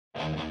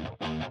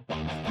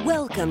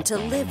Welcome to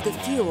Live the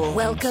Fuel.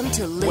 Welcome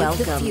to Live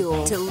the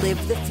Fuel. To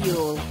Live the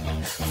Fuel.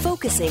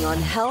 Focusing on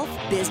health,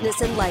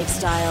 business, and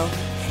lifestyle.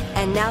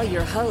 And now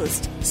your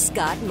host,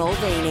 Scott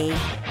Mulvaney.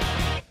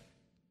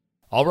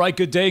 All right,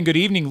 good day and good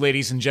evening,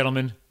 ladies and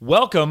gentlemen.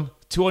 Welcome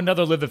to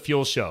another Live the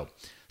Fuel show.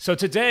 So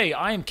today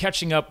I am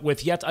catching up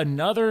with yet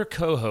another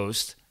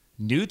co-host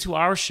new to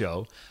our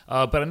show,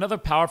 but another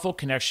powerful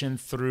connection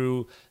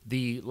through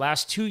the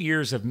last 2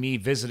 years of me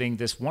visiting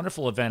this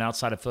wonderful event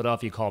outside of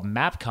Philadelphia called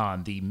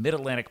MapCon, the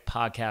Mid-Atlantic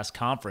Podcast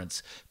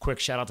Conference. Quick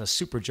shout out to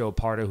Super Joe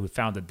Pardo who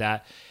founded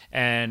that.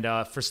 And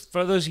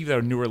for those of you that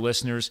are newer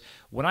listeners,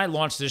 when I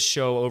launched this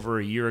show over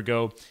a year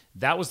ago,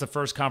 that was the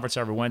first conference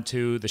I ever went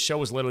to. The show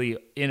was literally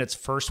in its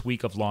first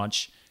week of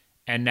launch,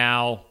 and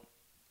now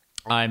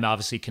I'm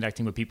obviously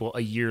connecting with people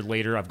a year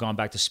later. I've gone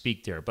back to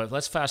speak there. But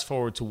let's fast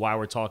forward to why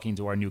we're talking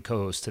to our new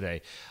co-host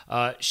today.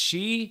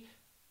 She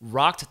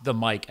rocked the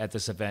mic at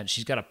this event.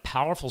 She's got a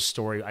powerful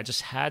story. I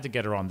just had to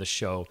get her on the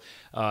show.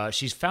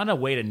 She's found a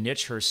way to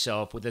niche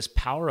herself with this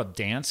power of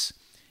dance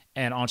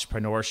and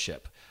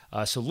entrepreneurship.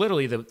 So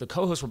literally, the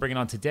co-host we're bringing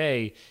on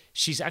today,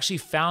 she's actually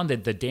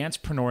founded the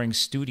Dancepreneuring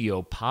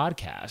Studio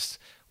podcast,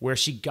 where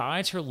she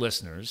guides her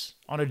listeners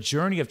on a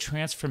journey of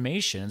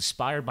transformation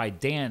inspired by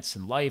dance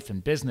and life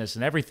and business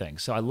and everything.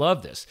 So I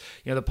love this.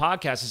 You know, the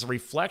podcast is a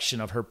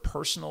reflection of her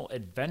personal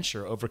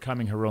adventure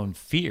overcoming her own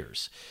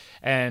fears.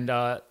 And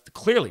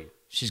clearly,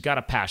 she's got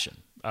a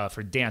passion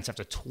for dance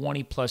after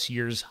 20 plus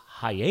years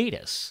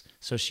hiatus.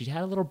 So she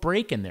had a little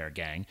break in there,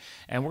 gang.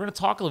 And we're going to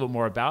talk a little bit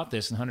more about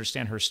this and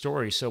understand her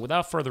story. So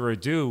without further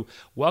ado,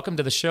 welcome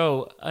to the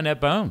show, Annette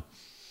Bone.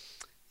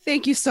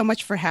 Thank you so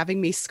much for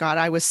having me, Scott.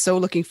 I was so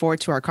looking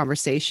forward to our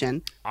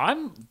conversation.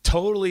 I'm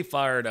totally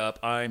fired up.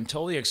 I'm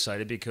totally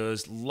excited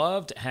because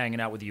loved hanging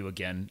out with you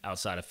again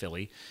outside of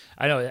Philly.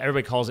 I know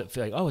everybody calls it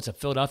like, oh, it's a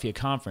Philadelphia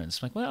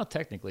conference. I'm like, well,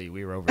 technically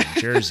we were over in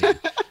Jersey.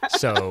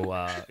 So,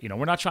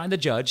 we're not trying to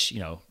judge.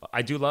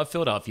 I do love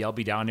Philadelphia. I'll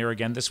be down there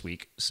again this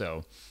week.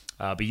 So,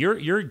 but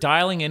you're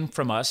dialing in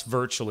from us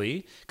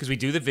virtually because we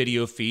do the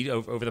video feed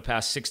over the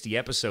past 60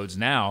 episodes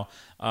now.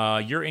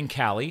 You're in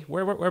Cali.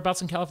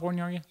 Whereabouts in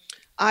California are you?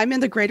 I'm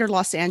in the greater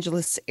Los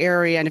Angeles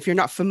area. And if you're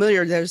not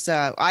familiar,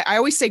 I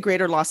always say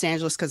greater Los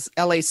Angeles because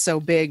LA is so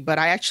big, but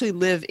I actually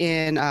live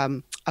in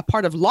a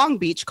part of Long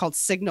Beach called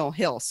Signal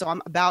Hill. So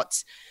I'm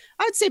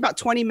I'd say about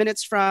 20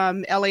 minutes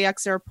from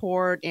LAX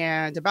airport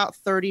and about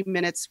 30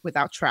 minutes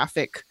without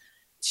traffic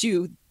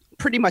to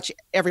pretty much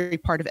every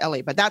part of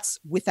LA, but that's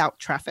without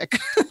traffic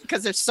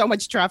because there's so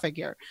much traffic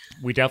here.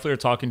 We definitely are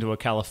talking to a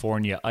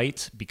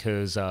Californiaite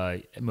because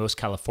most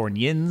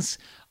Californians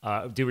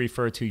do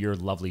refer to your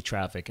lovely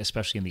traffic,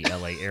 especially in the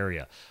LA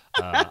area.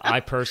 I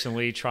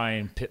personally try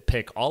and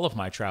pick all of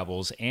my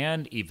travels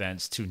and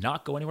events to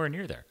not go anywhere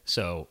near there.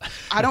 So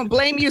I don't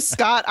blame you,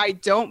 Scott. I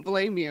don't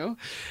blame you.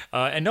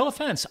 And no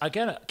offense.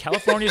 Again,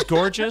 California is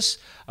gorgeous.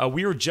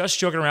 We were just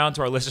joking around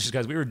to our listeners,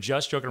 guys. We were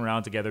just joking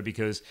around together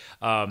because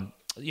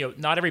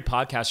not every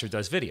podcaster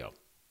does video.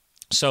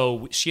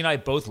 So she and I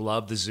both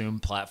love the Zoom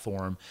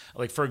platform.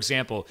 Like, for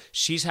example,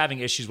 she's having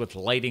issues with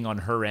lighting on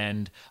her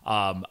end.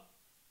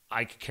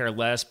 I could care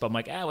less, but I'm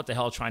like, what the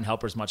hell, try and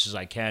help her as much as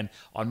I can.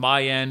 On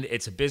my end,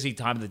 it's a busy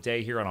time of the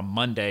day here on a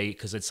Monday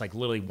because it's like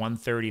literally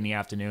 1:30 in the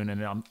afternoon.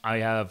 And I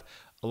have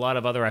a lot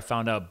of I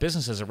found out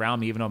businesses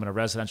around me, even though I'm in a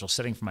residential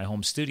setting from my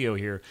home studio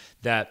here,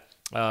 that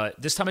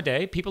this time of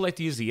day, people like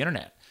to use the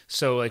internet.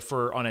 So like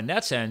on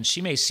Annette's end,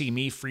 she may see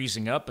me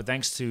freezing up, but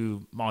thanks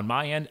to on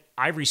my end,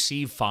 I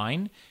receive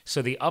fine.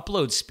 So the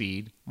upload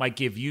speed might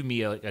give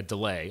me a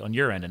delay on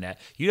your end, Annette.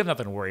 You have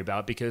nothing to worry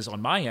about because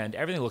on my end,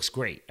 everything looks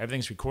great.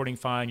 Everything's recording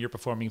fine. You're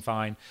performing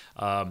fine.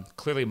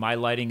 Clearly, my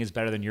lighting is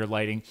better than your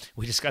lighting.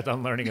 We just got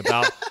done learning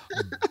about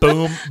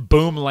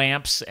boom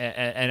lamps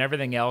and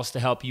everything else to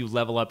help you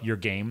level up your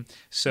game.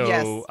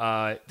 So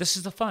yes. This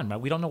is the fun,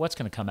 right? We don't know what's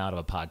going to come out of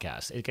a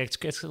podcast. It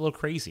gets a little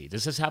crazy.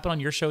 Does this happen on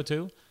your show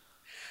too?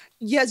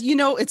 Yes,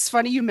 it's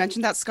funny you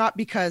mentioned that, Scott,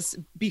 because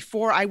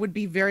before I would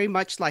be very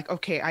much like,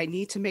 okay, I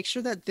need to make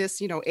sure that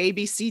this, A,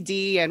 B, C,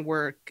 D, and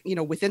we're,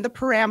 within the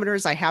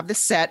parameters, I have this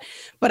set.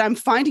 But I'm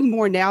finding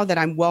more now that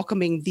I'm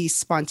welcoming these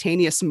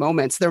spontaneous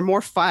moments. They're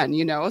more fun,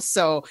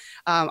 so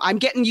I'm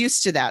getting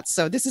used to that.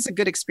 So this is a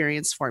good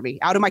experience for me,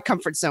 out of my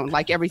comfort zone,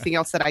 like everything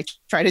else that I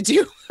try to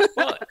do.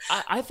 Well,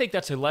 I think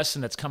that's a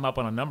lesson that's come up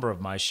on a number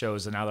of my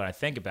shows. And now that I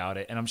think about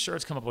it, and I'm sure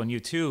it's come up on you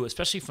too,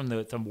 especially from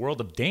the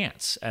world of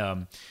dance.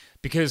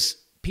 Because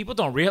people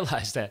don't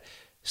realize that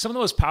some of the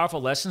most powerful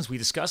lessons, we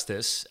discussed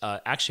this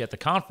actually at the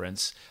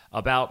conference,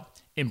 about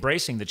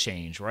embracing the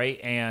change, right?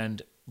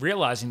 And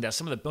realizing that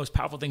some of the most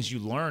powerful things you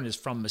learn is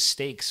from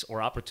mistakes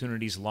or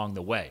opportunities along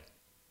the way.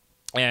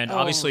 And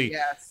obviously,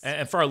 yes.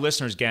 And for our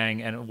listeners,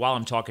 gang, and while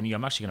I'm talking to you,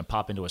 I'm actually going to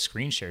pop into a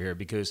screen share here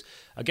because,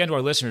 again, to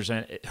our listeners,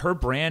 her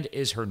brand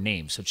is her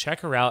name. So check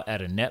her out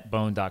at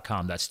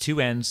AnnetteBone.com. That's 2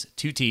 N's,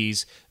 2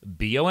 T's,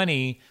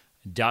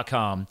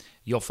 BONE.com.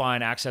 You'll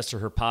find access to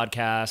her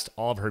podcast,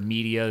 all of her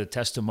media, the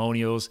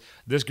testimonials.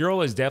 This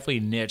girl is definitely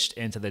niched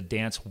into the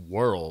dance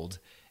world.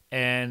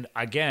 And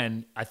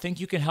again, I think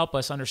you can help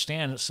us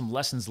understand some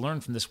lessons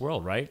learned from this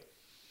world, right?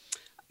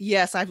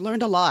 Yes, I've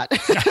learned a lot.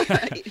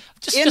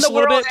 just a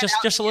little bit,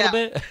 just a little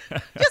bit.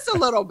 Just a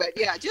little bit.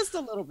 Yeah, just a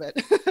little bit.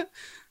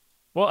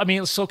 Well, I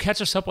mean, so catch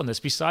us up on this.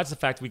 Besides the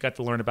fact we got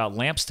to learn about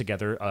lamps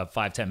together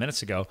 5-10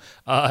 minutes ago,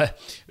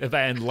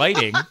 and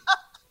lighting,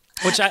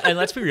 and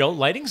let's be real,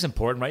 lighting's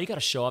important, right? You got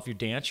to show off your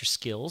dance, your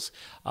skills.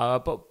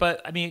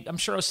 But I mean, I'm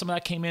sure some of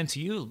that came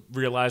into you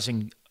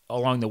realizing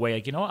along the way,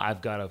 like,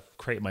 I've got to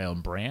create my own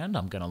brand.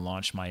 I'm going to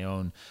launch my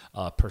own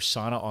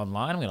persona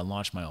online. I'm going to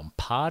launch my own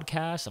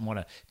podcast. I'm going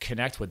to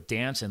connect with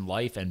dance and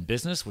life and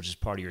business, which is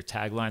part of your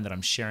tagline that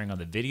I'm sharing on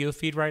the video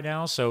feed right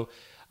now. So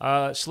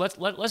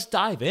let's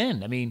dive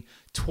in. I mean,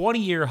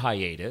 20-year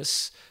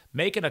hiatus,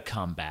 making a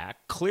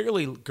comeback.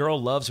 Clearly,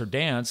 girl loves her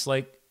dance.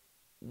 Like,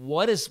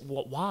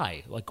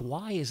 why? Like,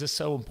 why is this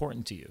so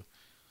important to you?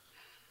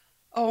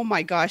 Oh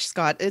my gosh,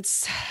 Scott,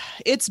 it's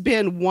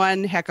been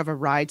one heck of a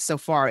ride so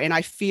far, and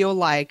I feel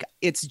like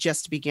it's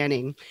just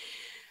beginning.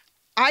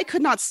 I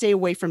could not stay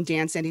away from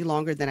dance any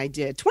longer than I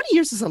did. 20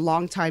 years is a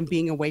long time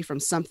being away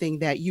from something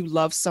that you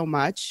love so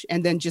much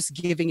and then just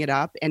giving it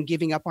up and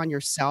giving up on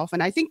yourself.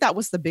 And I think that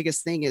was the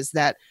biggest thing, is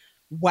that,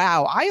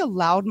 wow, I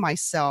allowed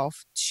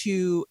myself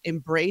to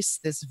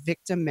embrace this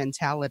victim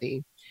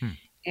mentality.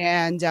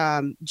 And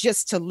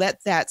just to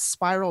let that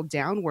spiral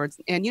downwards.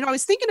 And, I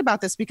was thinking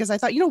about this because I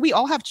thought, we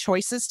all have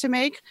choices to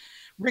make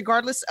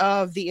regardless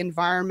of the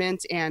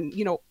environment. And,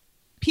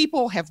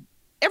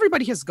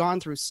 everybody has gone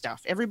through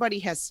stuff. Everybody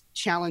has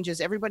challenges.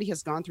 Everybody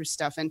has gone through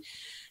stuff. And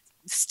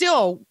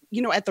still,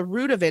 at the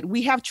root of it,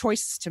 we have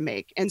choices to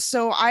make. And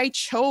so I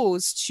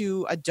chose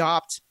to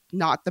adopt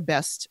not the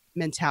best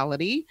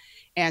mentality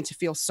and to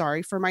feel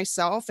sorry for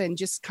myself and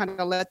just kind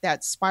of let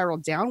that spiral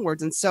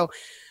downwards. And so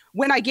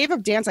when I gave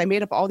up dance, I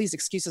made up all these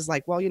excuses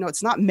like, well,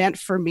 it's not meant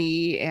for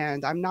me,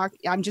 and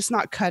I'm just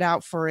not cut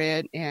out for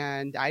it.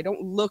 And I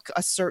don't look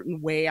a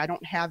certain way. I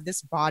don't have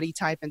this body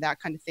type and that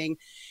kind of thing.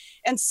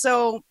 And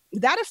so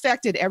that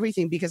affected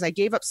everything because I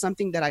gave up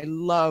something that I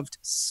loved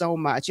so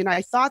much. And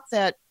I thought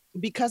that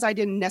because I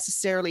didn't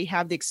necessarily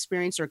have the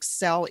experience or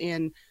excel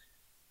in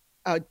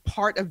a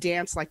part of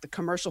dance, like the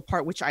commercial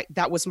part,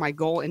 that was my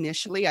goal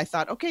initially, I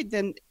thought, okay,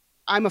 then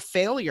I'm a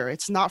failure.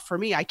 It's not for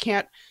me. I'm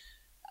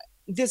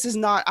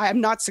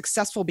not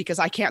successful because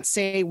I can't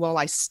say, well,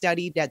 I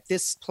studied at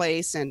this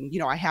place and,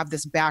 I have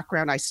this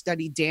background. I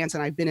studied dance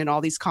and I've been in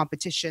all these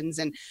competitions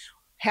and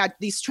had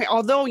these,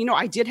 although,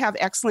 I did have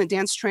excellent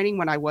dance training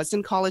when I was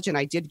in college and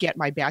I did get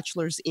my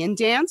bachelor's in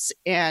dance.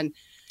 And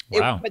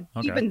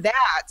even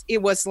that,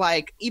 it was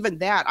like, even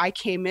that I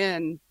came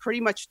in, pretty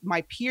much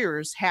my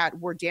peers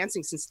were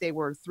dancing since they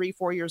were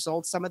 3-4 years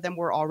old. Some of them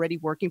were already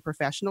working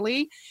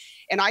professionally.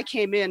 And I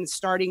came in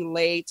starting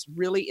late,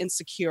 really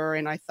insecure.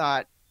 And I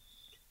thought,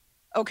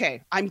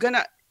 okay,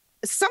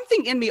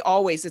 something in me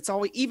always,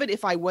 even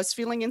if I was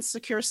feeling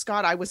insecure,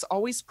 Scott, I was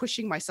always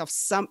pushing myself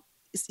some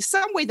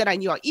way that I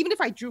knew, even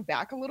if I drew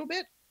back a little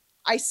bit,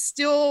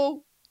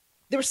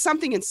 there was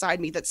something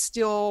inside me that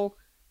still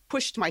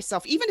pushed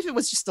myself, even if it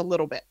was just a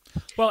little bit.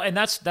 Well, and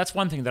that's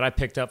one thing that I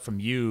picked up from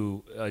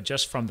you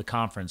just from the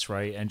conference,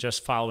 right? And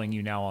just following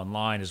you now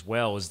online as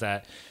well, is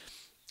that,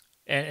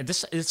 and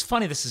this, it's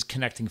funny, this is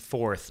connecting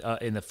forth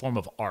in the form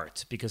of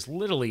art, because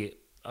literally,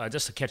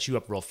 just to catch you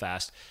up real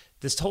fast,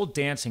 this whole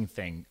dancing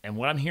thing, and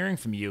what I'm hearing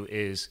from you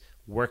is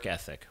work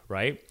ethic,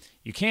 right?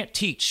 You can't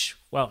teach.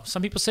 Well,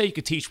 some people say you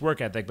could teach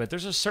work ethic, but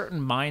there's a certain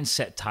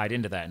mindset tied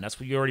into that. And that's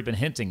what you've already been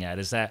hinting at,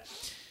 is that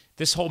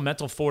this whole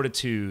mental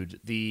fortitude,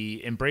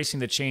 the embracing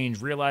the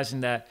change,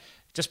 realizing that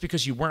just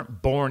because you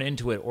weren't born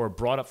into it or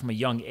brought up from a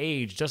young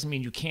age doesn't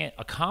mean you can't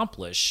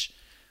accomplish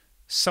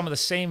some of the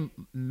same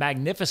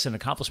magnificent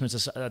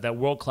accomplishments that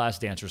world-class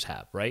dancers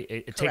have, right?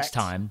 It takes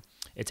time,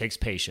 it takes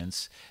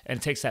patience, and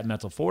it takes that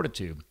mental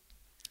fortitude.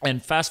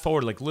 And fast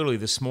forward, like literally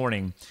this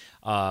morning,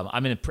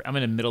 I'm in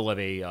the middle of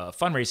a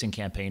fundraising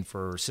campaign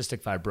for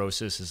cystic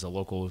fibrosis. Is a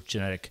local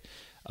genetic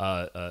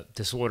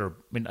disorder. I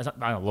mean,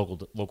 not a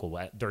local.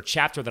 Their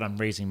chapter that I'm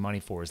raising money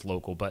for is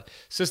local, but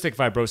cystic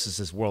fibrosis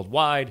is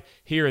worldwide.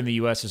 Here in the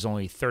U.S., there's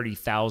only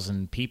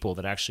 30,000 people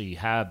that actually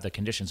have the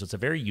condition, so it's a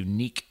very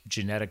unique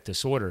genetic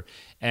disorder,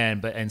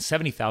 and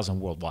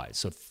 70,000 worldwide.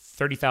 So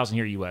 30,000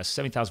 here in the U.S.,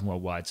 70,000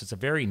 worldwide. So it's a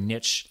very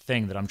niche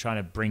thing that I'm trying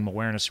to bring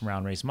awareness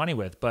around, raise money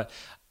with, but.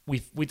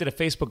 We did a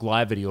Facebook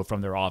Live video from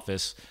their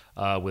office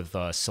with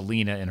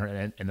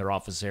Selena in their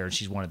office there, and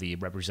she's one of the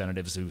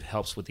representatives who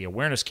helps with the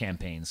awareness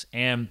campaigns.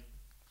 And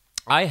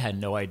I had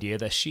no idea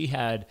that she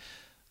had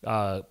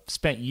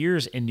spent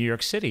years in New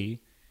York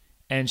City,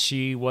 and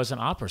she was an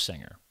opera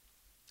singer.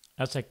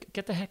 I was like,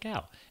 get the heck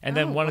out. And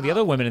then one of the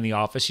other women in the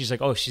office, she's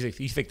like,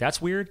 you think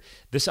that's weird?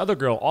 This other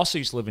girl also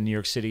used to live in New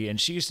York City, and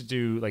she used to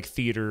do like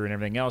theater and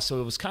everything else. So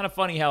it was kind of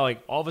funny how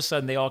like all of a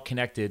sudden they all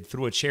connected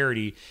through a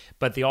charity,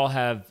 but they all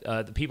have,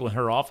 the people in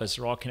her office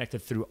are all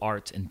connected through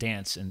art and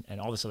dance and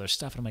all this other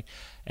stuff. And I'm like,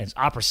 and it's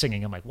opera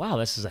singing. I'm like, wow,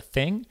 this is a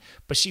thing.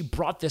 But she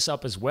brought this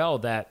up as well,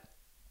 that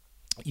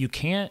you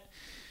can't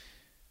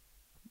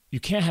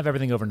have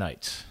everything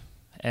overnight.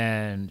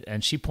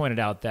 And she pointed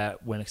out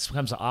that when it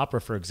comes to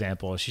opera, for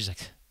example, she's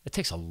like, it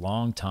takes a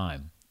long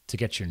time to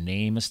get your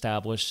name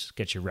established,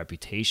 get your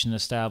reputation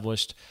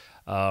established,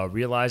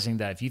 realizing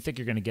that if you think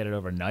you're going to get it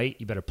overnight,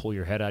 you better pull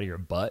your head out of your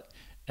butt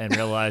and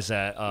realize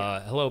that,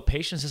 hello,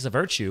 patience is a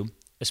virtue,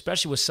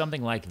 especially with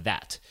something like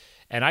that.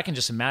 And I can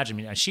just imagine,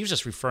 and she was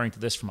just referring to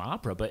this from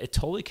opera, but it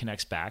totally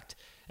connects back.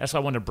 That's why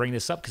I wanted to bring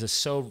this up, because it's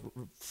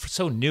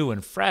so new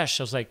and fresh.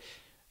 I was like,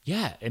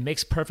 yeah, it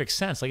makes perfect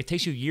sense. Like, it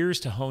takes you years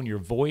to hone your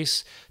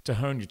voice, to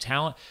hone your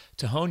talent,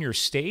 to hone your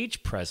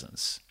stage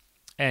presence.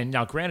 And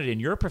now, granted, in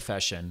your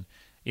profession,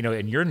 you know,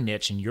 in your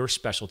niche and your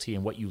specialty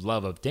and what you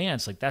love of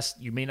dance, like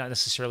you may not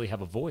necessarily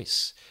have a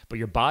voice, but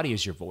your body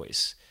is your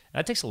voice. And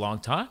that takes a long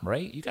time,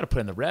 right? You got to put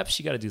in the reps.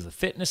 You got to do the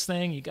fitness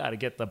thing. You got to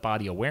get the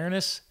body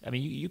awareness. I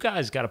mean, you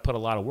guys got to put a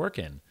lot of work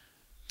in.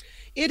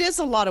 It is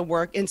a lot of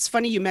work. And it's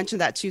funny you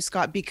mentioned that too,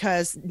 Scott,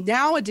 because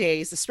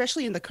nowadays,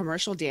 especially in the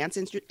commercial dance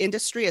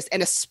industry,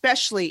 and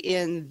especially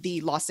in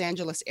the Los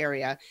Angeles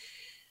area,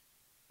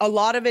 a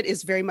lot of it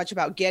is very much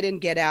about get in,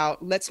 get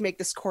out. Let's make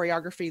this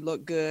choreography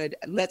look good.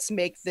 Let's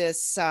make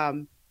this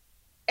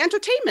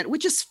entertainment,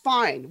 which is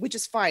fine.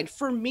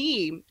 For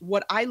me,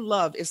 what I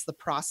love is the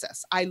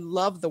process. I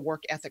love the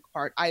work ethic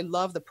part. I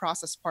love the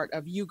process part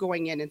of you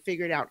going in and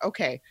figuring out,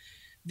 okay,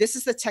 this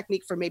is the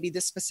technique for maybe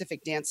this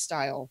specific dance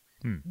style.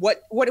 How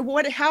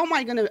am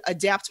I going to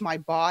adapt my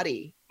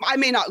body? I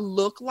may not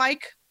look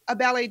like a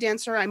ballet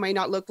dancer. I might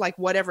not look like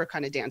whatever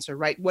kind of dancer,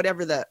 right?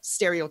 Whatever the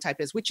stereotype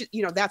is, which,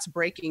 you know, that's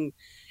breaking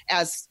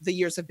as the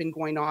years have been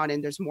going on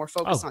and there's more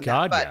focus on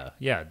God, that. But,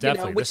 yeah,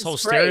 definitely. This whole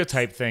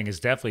stereotype thing is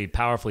definitely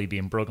powerfully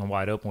being broken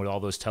wide open with all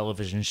those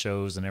television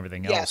shows and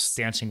everything else,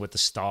 Dancing with the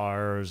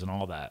Stars and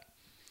all that.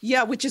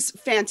 Yeah, which is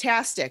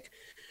fantastic.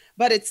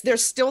 But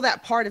there's still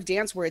that part of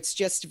dance where it's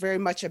just very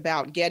much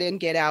about get in,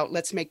 get out.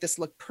 Let's make this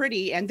look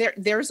pretty. And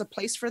there's a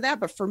place for that.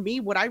 But for me,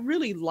 what I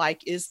really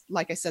like is,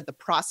 like I said, the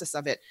process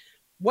of it.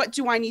 What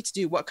do I need to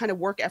do? What kind of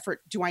work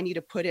effort do I need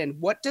to put in?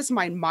 What does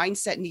my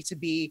mindset need to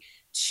be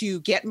to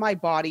get my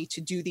body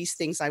to do these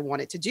things I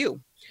want it to do?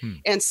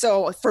 And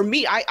so for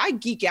me, I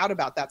geek out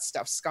about that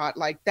stuff, Scott.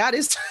 Like, that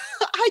is,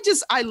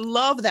 I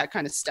love that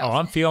kind of stuff. Oh,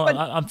 I'm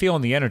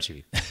feeling the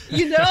energy.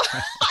 You know,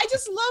 I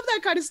just love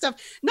that kind of stuff.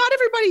 Not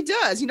everybody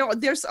does. You know,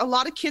 there's a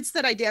lot of kids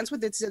that I dance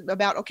with. It's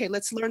about, okay,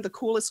 let's learn the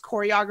coolest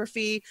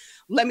choreography.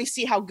 Let me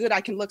see how good I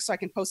can look so I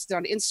can post it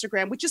on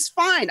Instagram, which is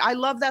fine. I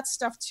love that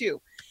stuff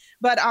too.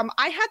 But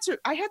I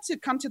had to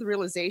come to the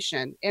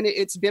realization, and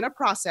it's been a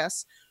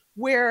process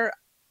where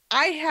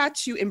I had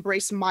to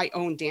embrace my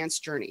own dance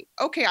journey.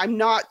 Okay, I'm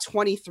not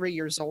 23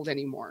 years old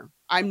anymore.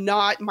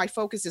 My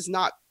focus is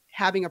not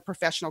having a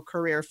professional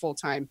career full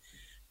time,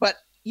 but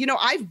you know,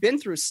 I've been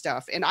through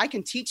stuff and I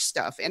can teach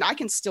stuff and I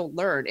can still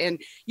learn. And,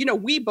 you know,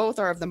 we both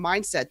are of the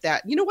mindset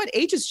that, you know what,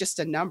 age is just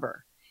a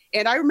number.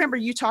 And I remember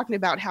you talking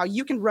about how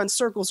you can run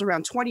circles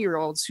around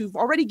 20-year-olds who've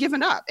already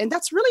given up. And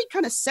that's really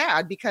kind of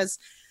sad, because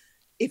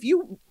if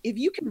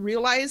you can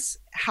realize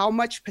how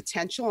much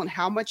potential and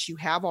how much you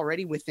have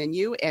already within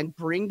you and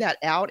bring that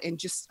out and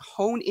just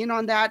hone in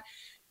on that,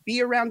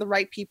 be around the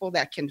right people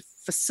that can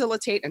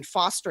facilitate and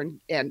foster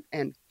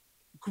and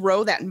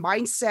grow that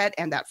mindset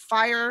and that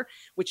fire,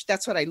 which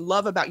that's what I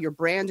love about your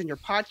brand and your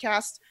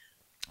podcast.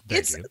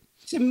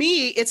 To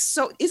me, it's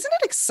so, isn't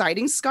it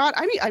exciting, Scott?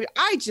 I mean,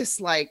 I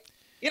just like,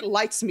 it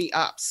lights me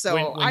up.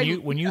 So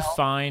when you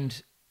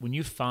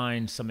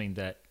find something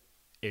that,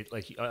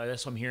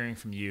 that's what I'm hearing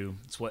from you.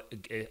 It's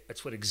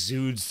what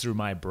exudes through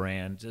my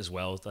brand as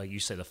well. Like you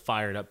say, the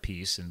fired up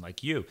piece, and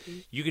like you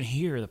can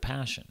hear the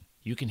passion.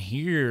 You can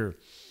hear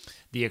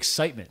the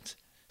excitement.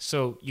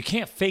 So you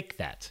can't fake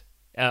that.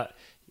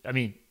 I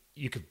mean,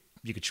 you could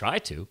try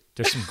to.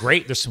 There's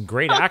some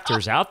great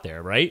actors out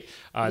there, right?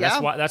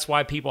 That's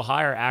why people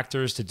hire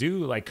actors to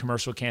do like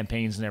commercial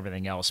campaigns and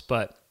everything else.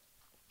 But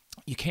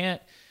you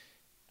can't.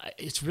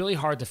 It's really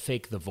hard to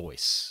fake the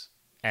voice,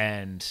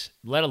 and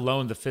let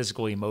alone the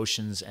physical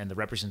emotions and the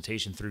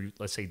representation through,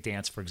 let's say,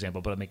 dance, for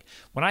example. But I mean,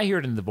 when I hear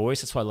it in the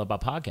voice, that's what I love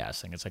about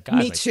podcasting. It's like,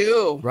 guys, me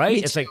too, right?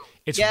 Me it's too. Like,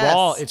 it's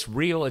raw, it's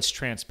real, it's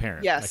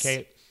transparent. Yes.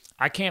 Okay.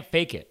 I can't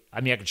fake it. I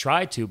mean, I could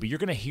try to, but you're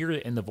going to hear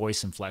it in the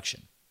voice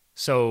inflection.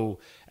 So,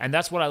 and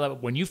that's what I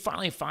love. When you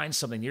finally find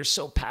something you're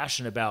so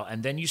passionate about,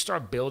 and then you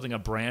start building a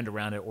brand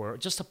around it, or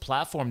just a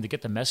platform to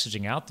get the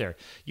messaging out there,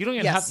 you don't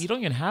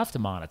even have to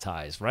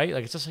monetize, right?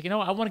 Like, it's just like,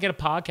 I want to get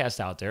a podcast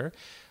out there.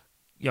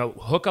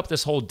 Hook up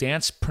this whole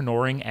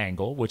dancepreneuring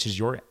angle, which is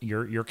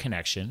your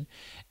connection,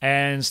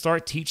 and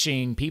start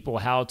teaching people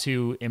how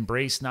to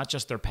embrace not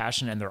just their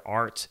passion and their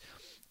art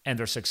and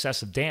their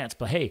success of dance,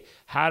 but hey,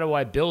 how do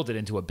I build it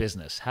into a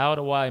business? How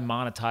do I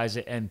monetize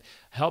it and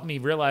help me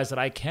realize that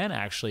I can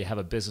actually have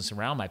a business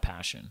around my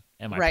passion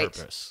and my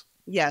purpose?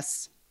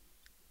 Yes,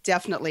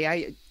 definitely.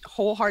 I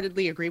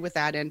wholeheartedly agree with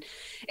that. And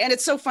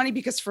it's so funny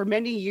because for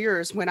many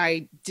years when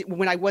I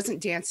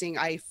wasn't dancing,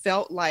 I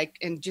felt like,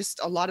 and just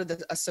a lot of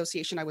the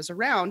association I was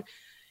around,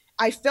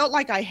 I felt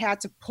like I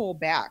had to pull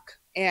back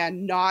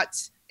and not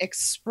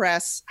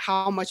express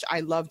how much I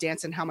love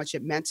dance and how much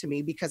it meant to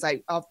me, because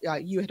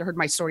you had heard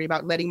my story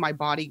about letting my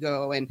body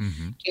go and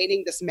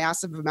gaining this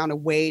massive amount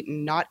of weight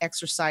and not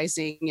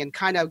exercising and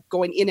kind of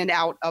going in and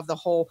out of the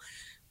whole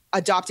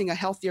adopting a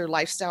healthier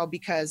lifestyle,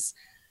 because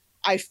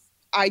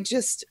I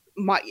just,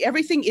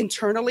 everything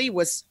internally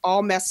was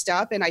all messed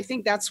up. And I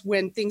think that's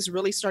when things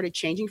really started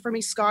changing for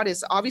me, Scott,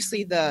 is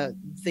obviously the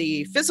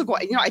physical,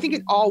 I think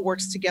it all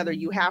works together.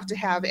 You have to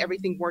have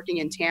everything working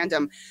in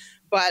tandem.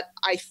 But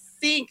I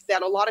think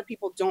that a lot of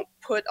people don't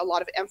put a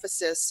lot of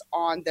emphasis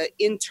on the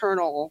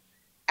internal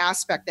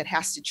aspect that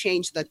has to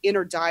change, the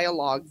inner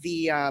dialogue,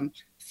 the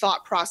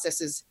thought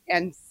processes,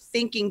 and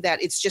thinking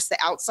that it's just the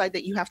outside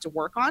that you have to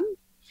work on.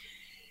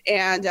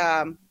 And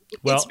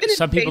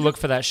some people look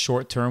for that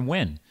short-term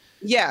win.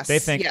 Yes. They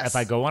think if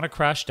I go on a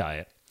crash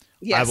diet,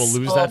 I will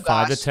lose that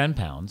 5 to 10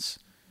 pounds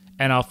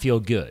and I'll feel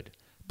good.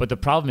 But the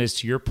problem is,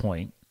 to your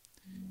point,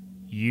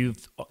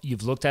 you've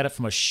looked at it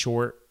from a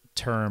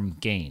short-term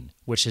gain,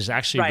 which is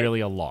actually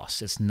really a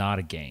loss. It's not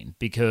a gain,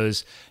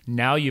 because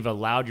now you've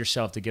allowed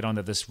yourself to get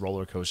onto this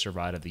roller coaster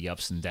ride of the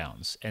ups and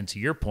downs. And to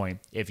your point,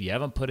 if you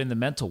haven't put in the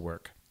mental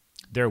work,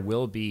 there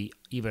will be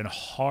even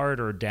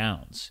harder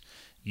downs.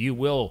 You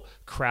will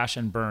crash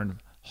and burn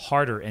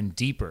harder and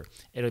deeper.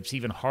 It's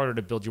even harder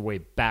to build your way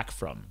back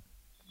from.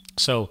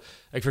 So,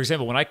 like, for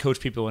example, when I coach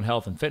people in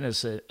health and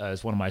fitness,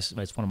 it's one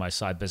of my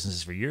side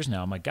businesses for years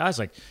now. I'm like, guys,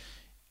 like,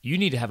 you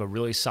need to have a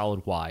really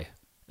solid why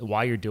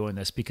you're doing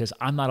this, because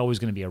I'm not always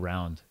going to be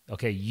around.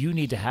 Okay, you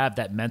need to have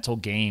that mental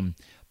game,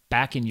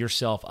 backing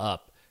yourself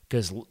up,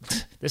 because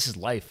this is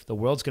life. The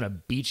world's going to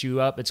beat you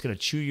up. It's going to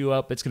chew you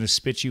up. It's going to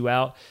spit you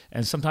out.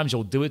 And sometimes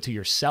you'll do it to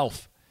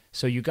yourself.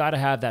 So you got to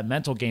have that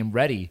mental game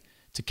ready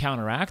to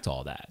counteract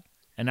all that.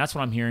 And that's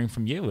what I'm hearing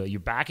from you. You're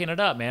backing it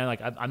up, man.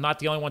 Like, I'm not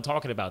the only one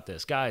talking about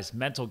this. Guys,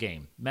 mental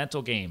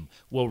game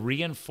will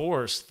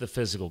reinforce the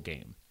physical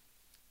game.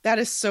 That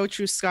is so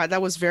true, Scott.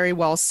 That was very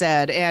well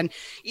said. And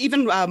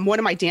even one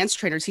of my dance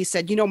trainers, he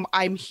said,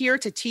 I'm here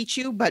to teach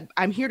you, but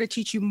I'm here to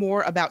teach you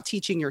more about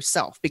teaching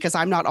yourself, because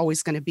I'm not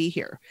always going to be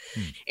here.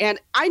 And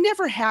I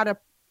never had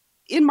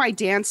in my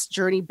dance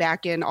journey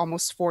back in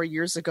almost 4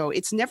 years ago,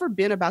 it's never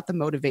been about the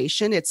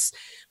motivation. It's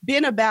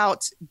been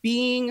about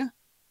being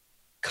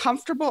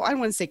comfortable. I don't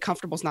want to say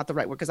comfortable is not the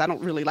right word, because I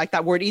don't really like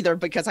that word either,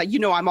 because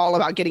I'm all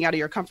about getting out of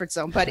your comfort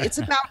zone, but it's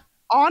about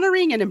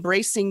honoring and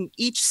embracing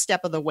each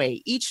step of the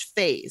way, each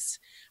phase.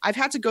 I've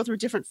had to go through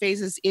different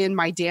phases in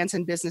my dance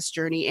and business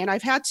journey, and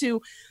I've had to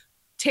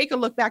take a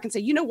look back and say,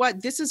 you know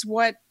what, this is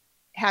what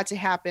had to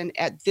happen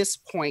at this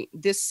point,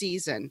 this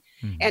season.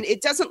 And it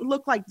doesn't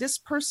look like this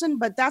person,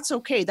 but that's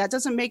okay. That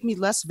doesn't make me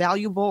less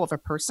valuable of a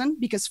person,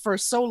 because for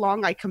so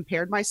long I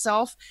compared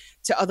myself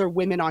to other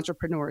women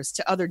entrepreneurs,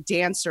 to other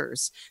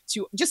dancers,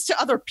 to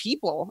other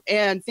people,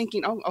 and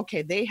thinking, oh,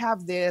 okay, they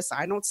have this,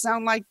 I don't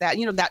sound like that.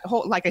 That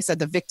whole, like I said,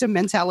 the victim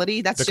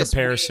mentality, that's the just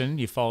comparison. weird.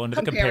 You fall into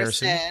the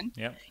comparison.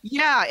 Yep.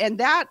 Yeah. And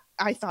that,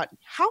 I thought,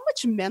 how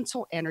much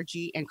mental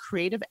energy and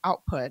creative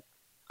output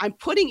I'm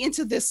putting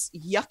into this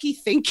yucky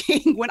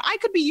thinking when I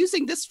could be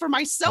using this for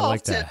myself. I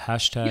like that.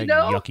 Hashtag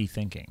yucky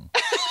thinking.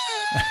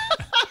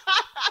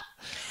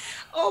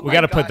 We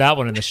got to put that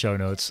one in the show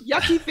notes.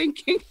 Yucky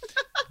thinking.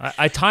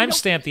 I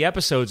timestamped the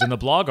episodes in the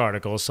blog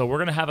article, so we're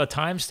going to have a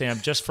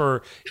timestamp just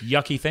for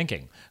yucky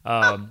thinking.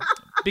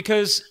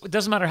 Because it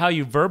doesn't matter how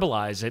you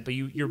verbalize it, but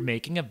you're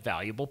making a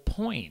valuable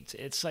point.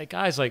 It's like,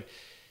 guys, like,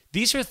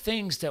 these are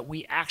things that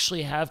we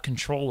actually have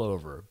control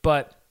over.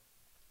 But,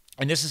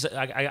 and this is,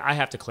 I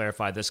have to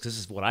clarify this because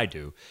this is what I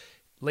do.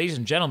 Ladies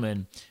and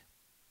gentlemen,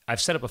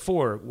 I've said it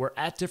before, we're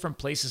at different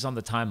places on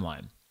the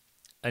timeline.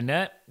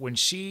 Annette, when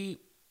she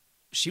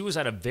was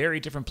at a very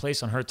different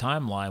place on her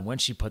timeline when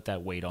she put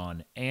that weight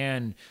on,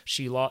 and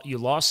you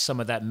lost some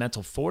of that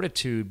mental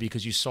fortitude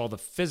because you saw the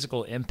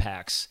physical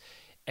impacts,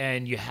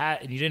 and you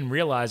didn't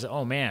realize,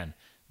 oh man,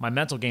 my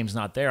mental game's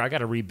not there. I got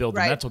to rebuild the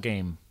mental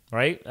game.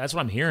 Right? That's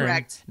what I'm hearing.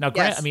 Correct. Now,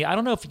 Grant,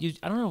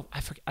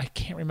 yes. I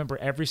can't remember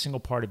every single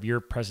part of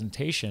your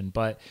presentation,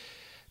 but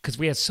because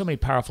we had so many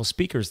powerful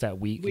speakers that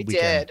week. We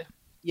did.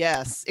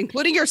 Yes,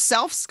 including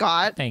yourself,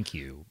 Scott. Thank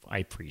you. I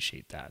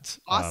appreciate that.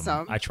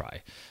 Awesome. I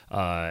try.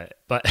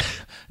 But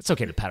it's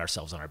okay to pat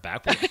ourselves on our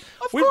back.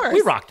 Of course.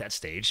 We rocked that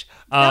stage.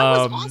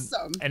 That was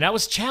awesome. And that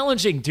was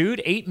challenging,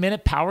 dude.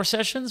 8-minute power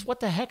sessions.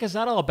 What the heck is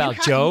that all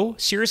about, Joe?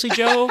 Seriously,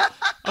 Joe?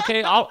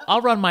 Okay,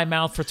 I'll run my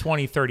mouth for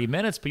 20, 30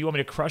 minutes, but you want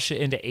me to crush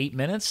it into 8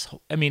 minutes?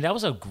 I mean, that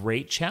was a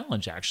great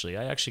challenge, actually.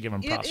 I actually give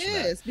him props for that.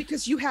 It is,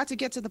 because you had to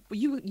get to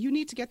you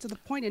need to get to the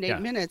point in 8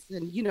 minutes,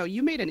 and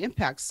you made an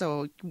impact.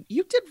 So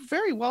you did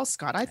very well,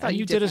 Scott. I thought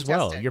you did as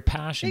well. Your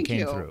passion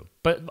came through.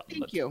 But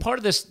part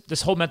of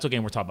this whole mental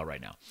game we're talking about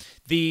right now,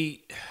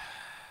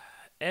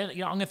 I'm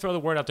going to throw the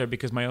word out there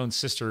because my own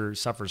sister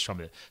suffers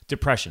from it.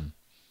 Depression,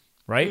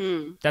 right?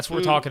 That's what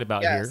we're talking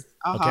about here.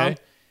 Okay,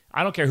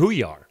 I don't care who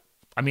you are.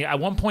 I mean, at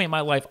one point in my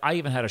life, I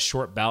even had a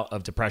short bout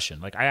of depression.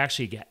 Like I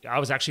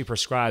was actually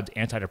prescribed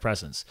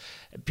antidepressants.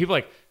 People are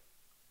like,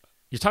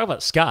 you're talking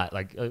about Scott,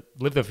 like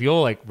Live the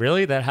Fuel, like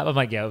really that happened?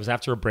 Like, yeah, it was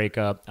after a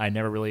breakup. I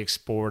never really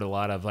explored a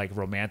lot of like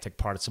romantic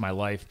parts of my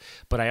life.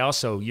 But I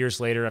also, years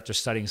later, after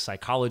studying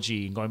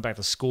psychology and going back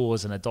to school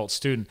as an adult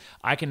student,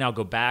 I can now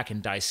go back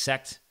and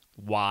dissect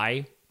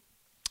why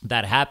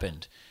that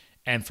happened.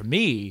 And for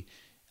me,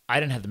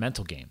 I didn't have the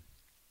mental game.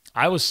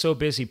 I was so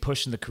busy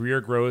pushing the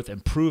career growth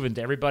and proving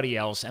to everybody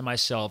else and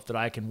myself that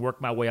I can work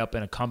my way up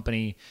in a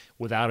company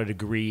without a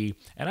degree.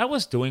 And I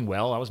was doing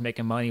well. I was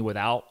making money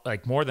without,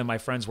 like, more than my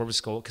friends were with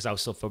school because I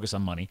was still focused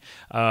on money.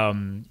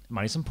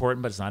 Money's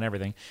important, but it's not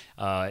everything.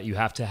 You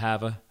have to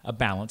have a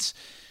balance.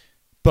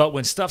 But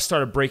when stuff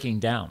started breaking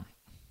down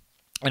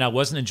and I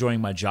wasn't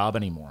enjoying my job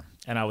anymore,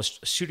 and I was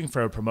shooting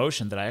for a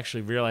promotion that I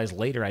actually realized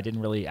later I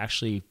didn't really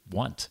actually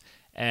want.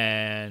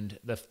 And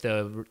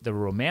the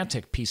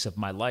romantic piece of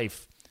my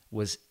life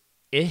was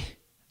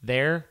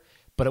there,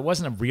 but it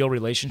wasn't a real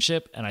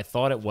relationship, and I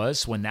thought it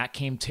was. When that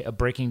came to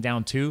breaking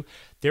down too,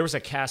 there was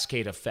a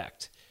cascade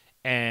effect.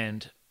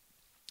 And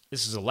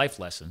this is a life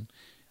lesson.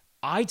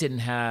 I didn't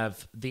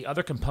have the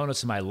other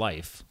components of my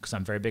life, because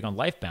I'm very big on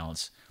life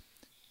balance,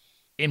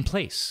 in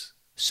place.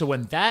 So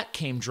when that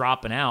came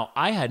dropping out,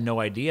 I had no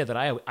idea that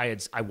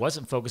I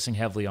wasn't focusing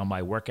heavily on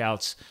my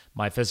workouts,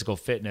 my physical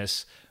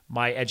fitness,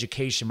 my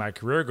education, my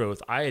career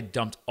growth. I had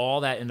dumped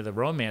all that into the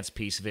romance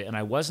piece of it, and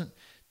I wasn't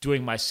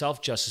doing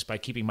myself justice by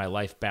keeping my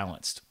life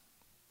balanced.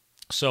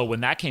 So when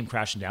that came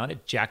crashing down,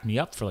 it jacked me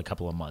up for a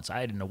couple of months.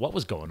 I didn't know what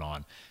was going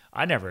on.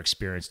 I never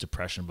experienced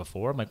depression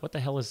before. I'm like, what the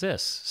hell is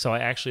this? So I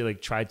actually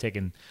tried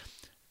taking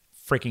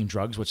freaking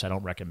drugs, which I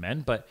don't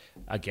recommend, but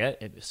I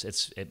get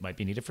it might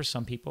be needed for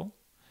some people.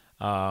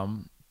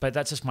 But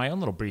that's just my own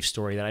little brief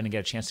story that I didn't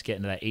get a chance to get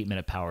into that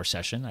 8-minute power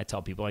session. I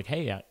tell people like,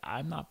 hey,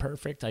 I'm not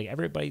perfect. Like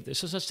everybody,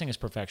 there's no such thing as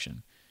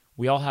perfection.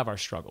 We all have our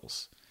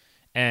struggles.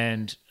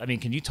 And I mean,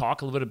 can you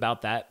talk a little bit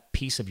about that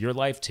piece of your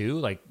life too?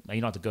 Like,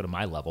 you don't have to go to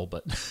my level,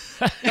 but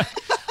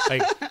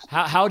like,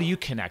 how do you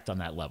connect on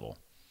that level?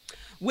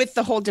 With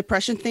the whole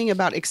depression thing,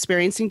 about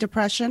experiencing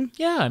depression?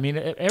 Yeah, I mean,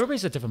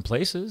 everybody's at different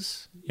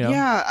places. You know?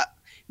 Yeah.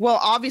 Well,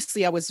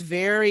 obviously, I was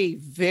very,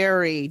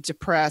 very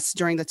depressed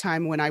during the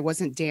time when I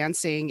wasn't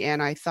dancing.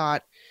 And I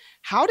thought,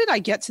 how did I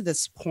get to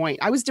this point?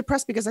 I was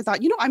depressed because I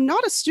thought, I'm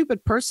not a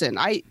stupid person.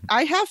 I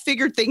have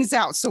figured things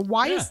out. So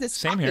why is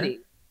this happening? Here.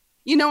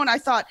 And I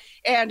thought,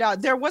 and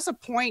there was a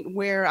point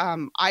where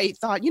I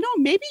thought,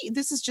 maybe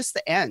this is just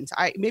the end.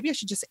 Maybe I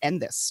should just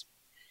end this.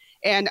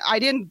 And I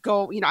didn't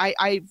go,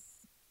 I've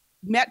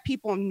met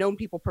people and known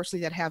people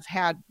personally that have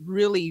had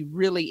really,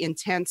 really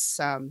intense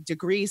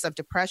degrees of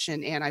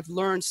depression. And I've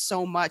learned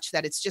so much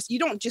that it's just, you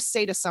don't just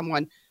say to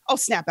someone, oh,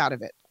 snap out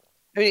of it.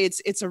 I mean,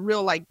 it's a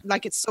real, like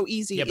it's so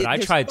easy. Yeah, but I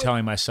tried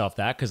telling myself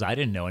that because I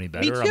didn't know any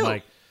better. Me too. I'm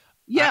like,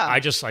 yeah, I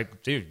just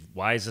like, dude,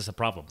 why is this a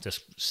problem?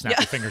 Just snap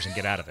your fingers and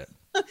get out of it.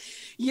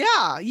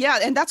 Yeah.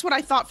 And that's what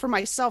I thought for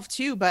myself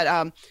too.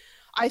 But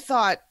I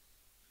thought,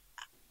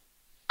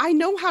 I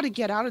know how to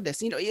get out of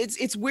this.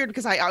 It's weird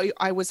because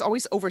I was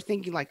always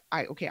overthinking, like,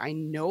 I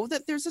know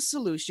that there's a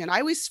solution. I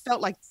always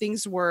felt like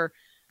things were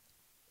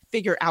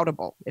figure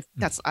outable, if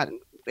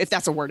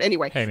that's a word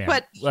anyway. Hey man,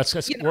 but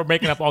we're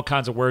making up all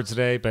kinds of words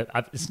today, but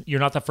you're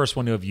not the first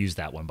one to have used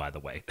that one, by the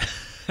way.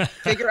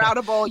 Figure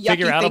outable,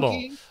 figure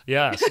outable.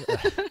 Yes.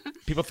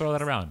 People throw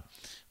that around.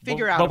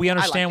 But we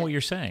understand what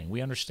you're saying.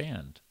 We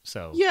understand.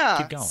 So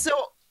keep going. So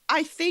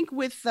I think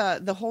with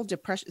the whole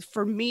depression,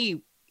 for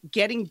me,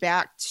 getting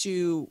back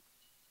to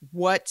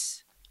what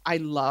I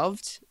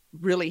loved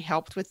really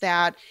helped with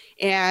that.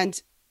 And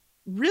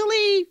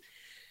really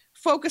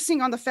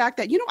focusing on the fact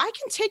that, I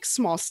can take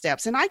small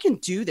steps and I can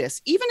do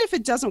this, even if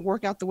it doesn't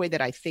work out the way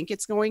that I think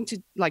it's going to,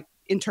 like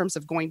in terms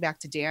of going back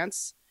to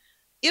dance,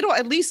 it'll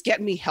at least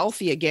get me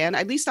healthy again.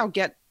 At least I'll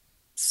get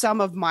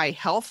some of my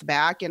health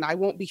back and I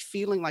won't be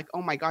feeling like,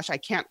 oh my gosh, I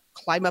can't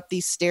climb up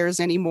these stairs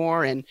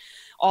anymore. And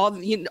all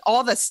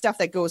the stuff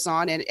that goes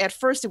on. And at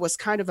first it was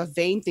kind of a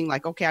vain thing,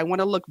 like, okay, I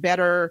want to look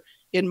better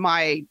in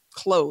my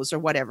clothes or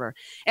whatever.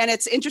 And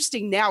it's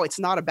interesting now, it's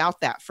not about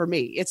that for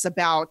me. It's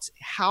about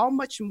how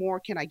much more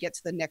can I get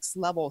to the next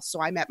level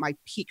so I'm at my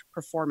peak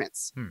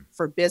performance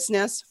for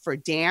business, for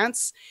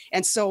dance.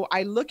 And so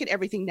I look at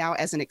everything now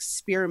as an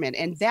experiment.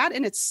 And that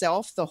in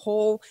itself, the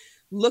whole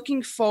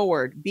looking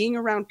forward, being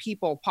around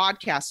people,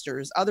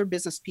 podcasters, other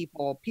business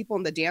people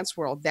in the dance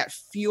world that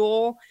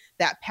fuel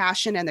that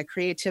passion and the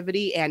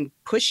creativity and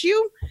push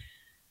you.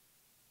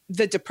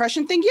 The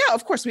depression thing, yeah,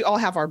 of course, we all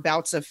have our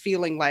bouts of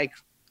feeling like,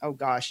 oh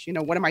gosh,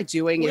 what am I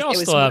doing? We all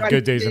still have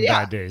good days and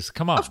bad days.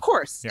 Come on. Of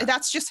course. Yeah.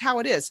 That's just how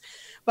it is.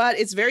 But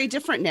it's very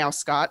different now,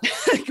 Scott,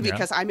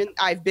 because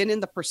I've been in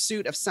the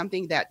pursuit of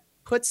something that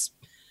puts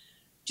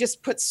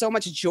so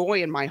much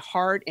joy in my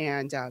heart,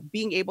 and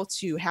being able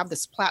to have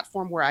this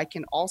platform where I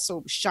can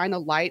also shine a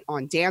light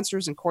on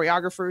dancers and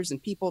choreographers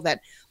and people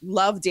that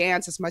love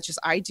dance as much as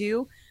I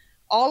do.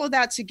 All of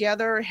that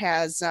together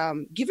has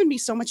given me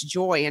so much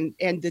joy,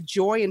 and the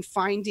joy in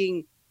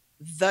finding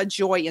the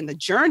joy in the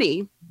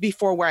journey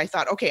before, where I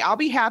thought, okay, I'll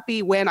be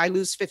happy when I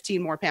lose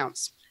 15 more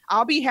pounds.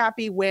 I'll be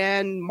happy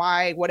when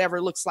my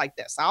whatever looks like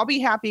this. I'll be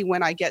happy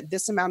when I get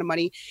this amount of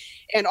money.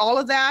 And all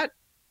of that,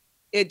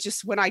 it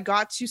just, when I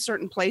got to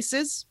certain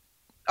places,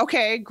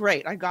 okay,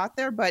 great, I got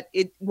there, but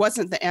it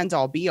wasn't the end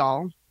all be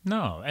all.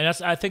 No, and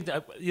I think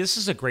that this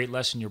is a great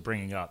lesson you're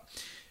bringing up.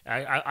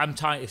 I'm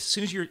telling, as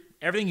soon as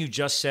everything you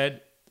just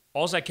said,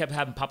 all I kept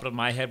having popping up in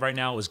my head right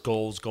now is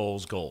goals,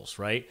 goals, goals,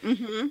 right?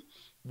 Mm-hmm.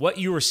 What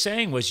you were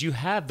saying was you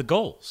have the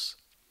goals.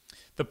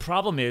 The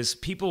problem is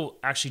people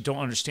actually don't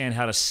understand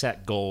how to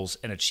set goals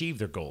and achieve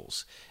their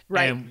goals.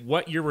 Right. And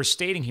what you were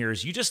stating here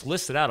is you just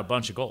listed out a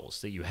bunch of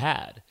goals that you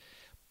had,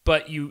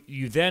 but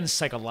you then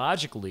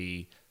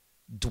psychologically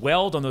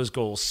dwelled on those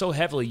goals so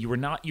heavily you were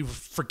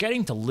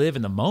forgetting to live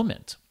in the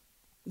moment.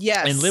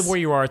 Yes. And live where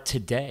you are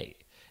today.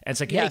 And it's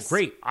like, hey,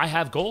 great, I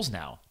have goals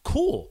now.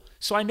 Cool.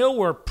 So I know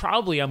where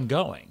probably I'm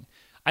going.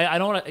 I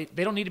don't.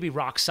 They don't need to be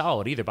rock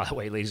solid either, by the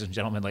way, ladies and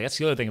gentlemen. Like, that's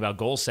the other thing about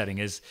goal setting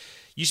is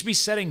you should be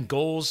setting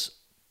goals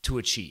to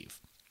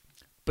achieve,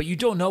 but you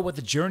don't know what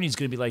the journey is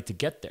going to be like to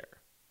get there.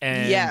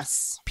 And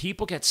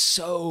people get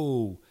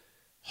so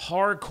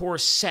hardcore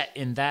set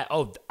in that,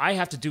 oh, I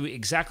have to do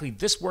exactly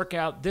this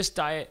workout, this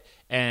diet,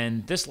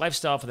 and this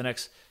lifestyle for the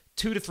next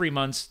 2 to 3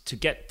 months to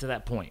get to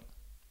that point.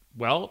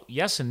 Well,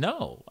 yes and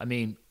no. I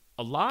mean,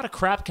 a lot of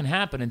crap can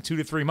happen in 2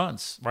 to 3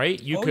 months, right?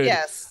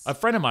 A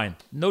friend of mine,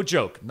 no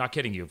joke, not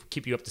kidding you,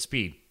 keep you up to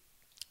speed.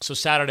 So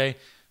Saturday,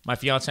 my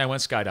fiance and I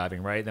went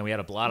skydiving, right? Then we had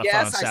a lot of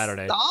fun on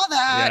Saturday. I saw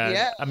that.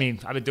 Yeah. I mean,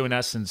 I've been doing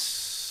that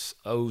since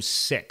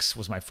 2006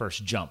 was my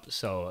first jump.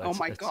 So oh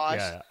my gosh.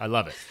 Yeah, I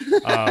love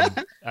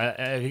it.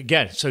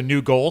 Again, so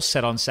new goal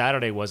set on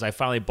Saturday was I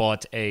finally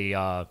bought a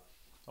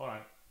hold on.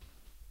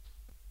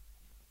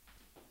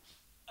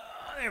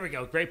 There we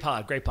go. Great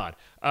pod.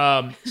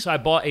 So I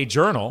bought a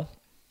journal,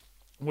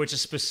 which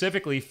is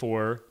specifically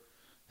for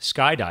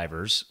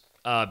skydivers,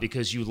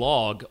 because you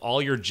log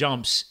all your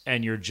jumps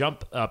and your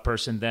jump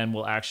person then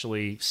will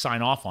actually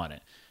sign off on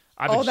it.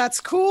 That's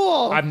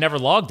cool. I've never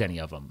logged any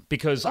of them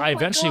because I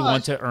eventually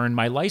want to earn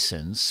my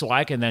license so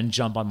I can then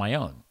jump on my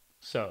own.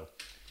 So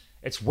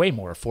it's way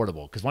more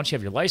affordable because once you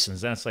have your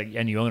license, then it's like,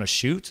 and you own a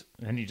chute,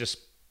 and you just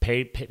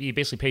you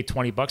basically pay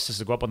 $20 just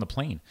to go up on the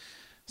plane.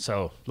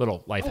 So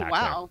little life hack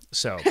there.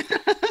 So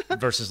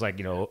versus like,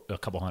 a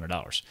couple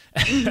 $100.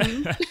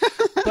 Mm-hmm.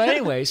 But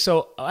anyway,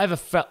 so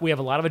we have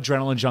a lot of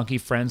adrenaline junkie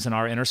friends in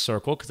our inner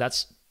circle because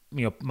that's,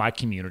 my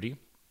community.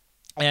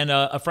 And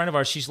a friend of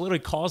ours, she's literally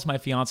calls my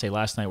fiance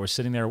last night. We're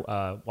sitting there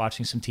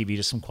watching some TV,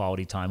 just some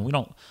quality time. We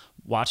don't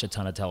watch a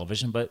ton of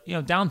television, but,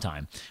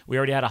 downtime. We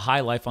already had a high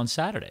life on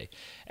Saturday.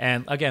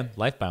 And again,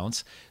 life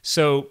balance.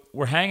 So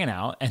we're hanging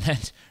out, and then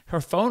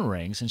her phone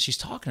rings, and she's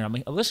talking. I'm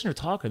like, I listen to her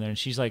talking there, and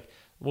she's like,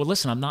 well,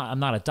 listen, I'm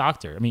not a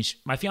doctor. I mean,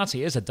 my fiance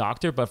is a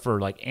doctor, but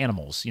for like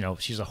animals,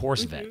 she's a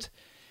horse vet.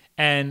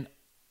 And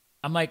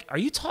I'm like, are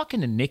you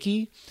talking to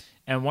Nikki?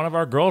 And one of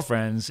our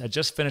girlfriends had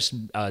just finished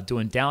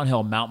doing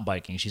downhill mountain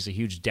biking. She's a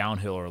huge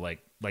downhiller,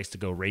 likes to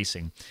go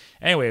racing.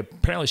 Anyway,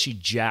 apparently she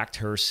jacked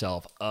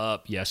herself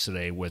up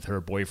yesterday with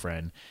her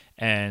boyfriend,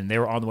 and they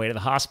were on the way to the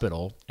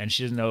hospital, and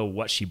she didn't know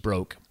what she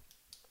broke.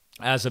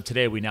 As of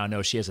today, we now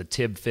know she has a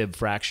tib-fib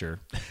fracture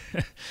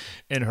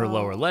in her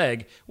lower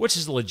leg, which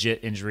is a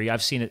legit injury.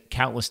 I've seen it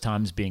countless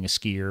times being a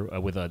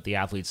skier with the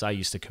athletes I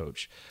used to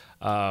coach.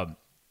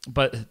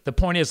 But the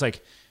point is,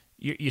 like,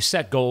 you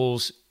set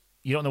goals.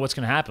 You don't know what's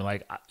going to happen.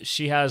 Like,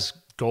 she has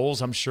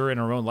goals, I'm sure, in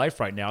her own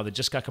life right now that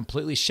just got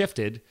completely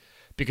shifted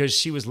because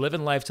she was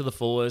living life to the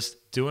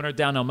fullest, doing her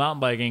downhill mountain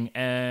biking,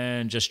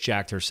 and just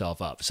jacked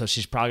herself up. So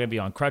she's probably going to be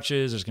on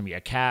crutches. There's going to be a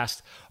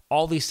cast.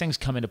 All these things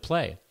come into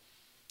play.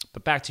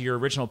 But back to your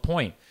original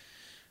point,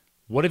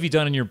 what have you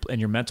done in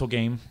your mental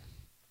game?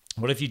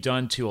 What have you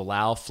done to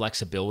allow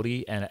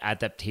flexibility and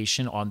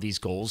adaptation on these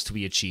goals to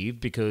be achieved?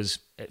 Because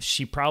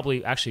she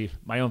probably, actually,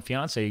 my own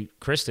fiance,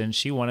 Kristen,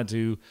 she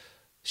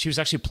was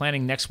actually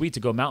planning next week to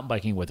go mountain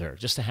biking with her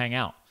just to hang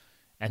out.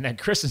 And then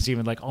Kristen's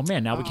even like, oh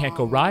man, now we can't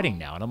go riding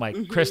now. And I'm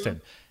like,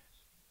 Kristen,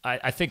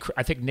 I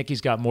think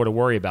Nikki's got more to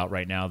worry about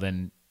right now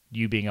than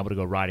you being able to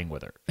go riding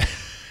with her.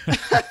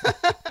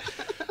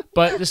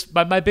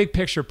 But my big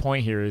picture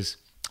point here is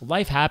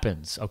life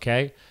happens,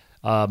 okay?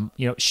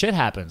 Shit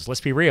happens.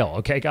 Let's be real,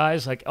 okay,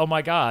 guys? Like, oh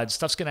my God,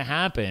 stuff's going to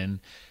happen.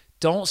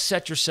 Don't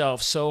set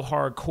yourself so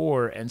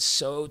hardcore and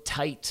so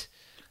tight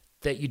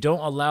that you don't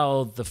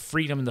allow the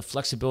freedom and the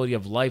flexibility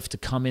of life to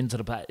come into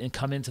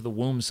the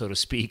womb, so to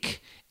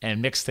speak,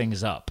 and mix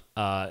things up.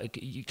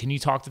 Can you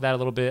talk to that a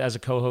little bit as a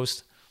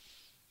co-host?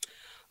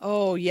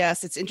 Oh,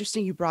 yes. It's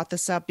interesting you brought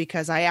this up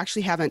because I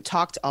actually haven't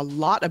talked a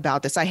lot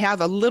about this. I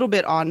have a little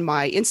bit on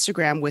my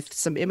Instagram with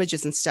some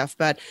images and stuff.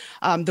 But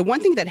the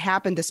one thing that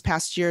happened this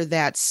past year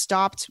that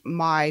stopped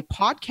my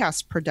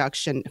podcast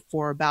production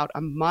for about a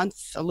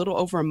month, a little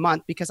over a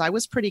month, because I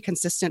was pretty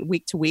consistent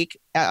week to week,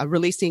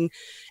 releasing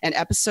an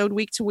episode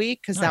week to week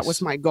because that was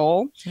my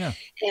goal. Yeah.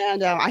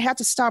 And I had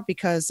to stop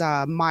because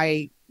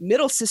my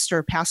middle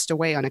sister passed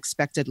away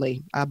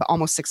unexpectedly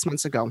almost 6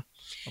 months ago.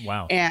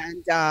 Wow.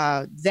 And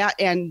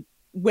and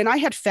when I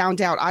had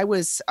found out, I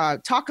was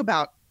talk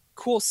about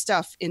cool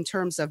stuff in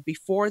terms of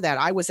before that,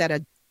 I was at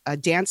a a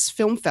dance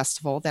film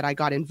festival that I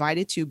got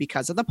invited to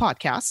because of the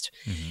podcast.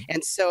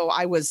 And so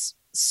I was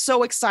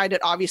so excited,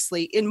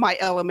 obviously in my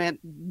element,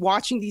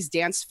 watching these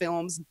dance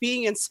films,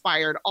 being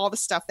inspired, all the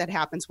stuff that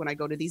happens when I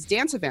go to these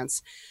dance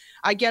events.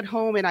 I get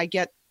home and I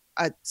get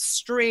a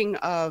string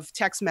of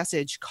text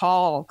message,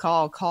 call,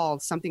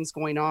 something's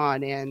going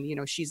on. And, you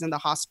know, she's in the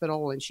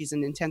hospital and she's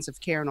in intensive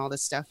care and all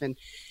this stuff. And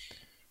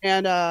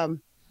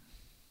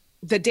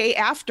the day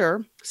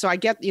after, so I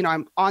get, you know,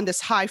 I'm on this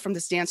high from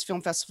this dance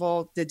film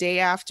festival. The day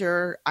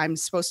after, I'm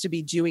supposed to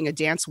be doing a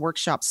dance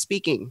workshop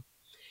speaking.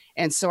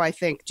 And so I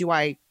think, do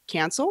I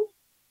cancel?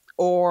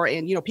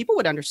 And, you know, people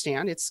would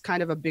understand. It's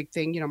kind of a big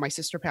thing. You know, my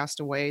sister passed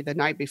away the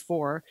night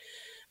before.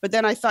 But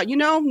then I thought, you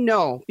know,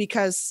 no,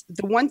 because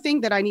the one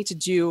thing that I need to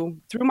do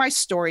through my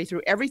story,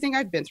 through everything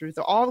I've been through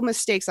all the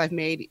mistakes I've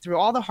made, through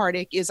all the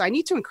heartache, is I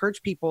need to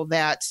encourage people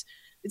that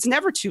it's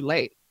never too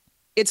late.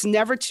 It's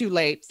never too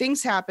late.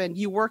 Things happen,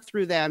 you work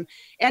through them,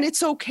 and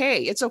it's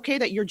okay. It's okay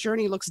that your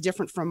journey looks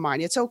different from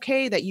mine. It's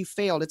okay that you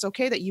failed. It's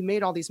okay that you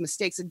made all these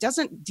mistakes. It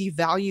doesn't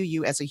devalue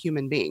you as a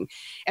human being.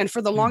 And for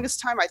the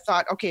longest time, I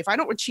thought, okay, if I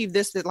don't achieve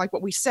this, that like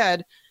what we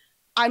said,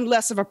 I'm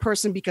less of a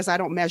person because I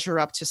don't measure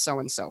up to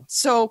so-and-so.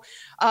 So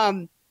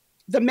the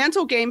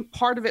mental game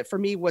part of it for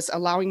me was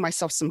allowing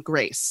myself some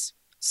grace.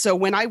 So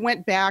when I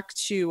went back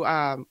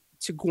to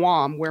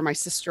Guam, where my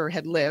sister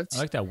had lived. I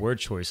like that word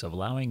choice of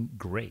allowing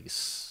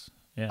grace.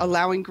 Yeah.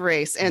 Allowing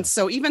grace. And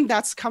so even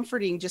that's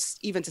comforting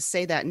just even to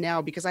say that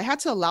now, because I had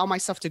to allow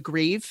myself to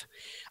grieve,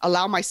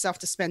 allow myself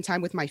to spend time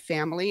with my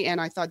family.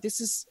 And I thought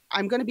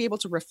I'm going to be able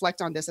to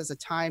reflect on this as a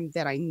time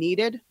that I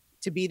needed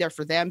to be there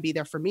for them, be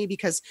there for me.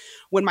 Because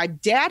when my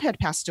dad had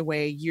passed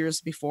away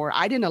years before,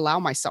 I didn't allow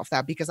myself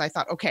that because I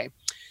thought, okay,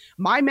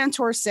 my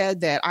mentor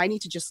said that I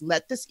need to just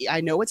let this,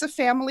 I know it's a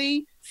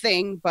family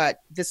thing, but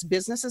this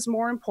business is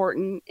more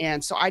important.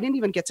 And so I didn't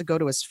even get to go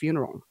to his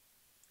funeral.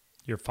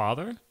 Your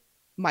father?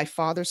 My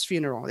father's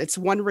funeral. It's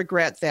one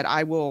regret that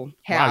I will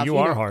have. Wow, you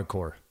are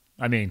hardcore.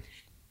 I mean,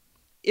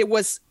 it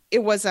was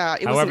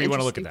however you want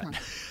to look at that.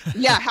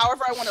 Yeah,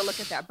 however I want to look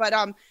at that. But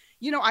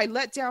you know, I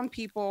let down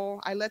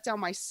people. I let down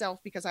myself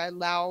because I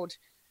allowed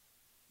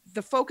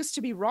the focus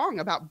to be wrong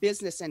about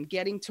business and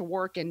getting to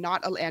work and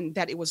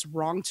that it was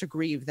wrong to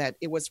grieve, that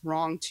it was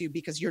wrong to,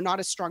 because you're not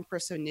a strong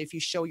person if you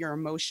show your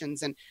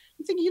emotions. And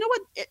I'm thinking, you know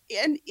what?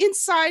 And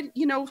inside,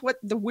 you know what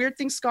the weird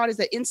thing, Scott, is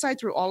that inside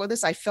through all of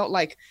this, I felt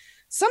like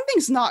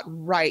something's not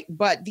right.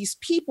 But these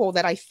people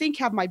that I think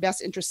have my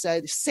best interest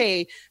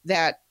say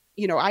that,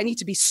 you know, I need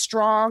to be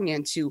strong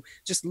and to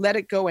just let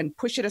it go and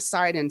push it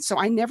aside. And so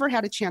I never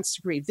had a chance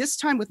to grieve. This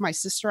time with my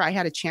sister, I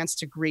had a chance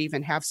to grieve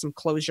and have some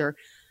closure.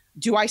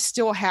 Do I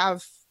still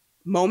have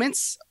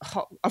moments?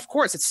 Of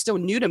course, it's still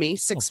new to me.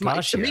 6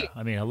 months to me.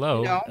 I mean, hello,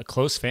 you know? A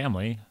close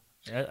family.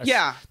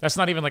 That's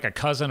not even like a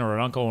cousin or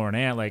an uncle or an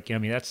aunt. Like, I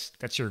mean,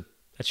 that's your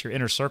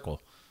inner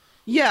circle.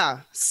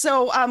 Yeah.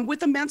 So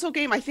with the mental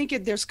game, I think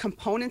there's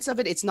components of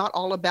it. It's not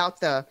all about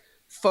the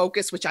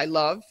focus, which I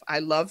love. I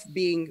love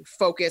being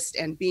focused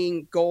and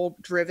being goal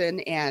driven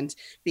and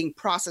being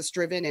process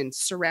driven and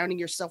surrounding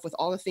yourself with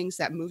all the things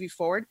that move you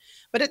forward.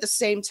 But at the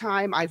same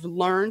time, I've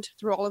learned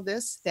through all of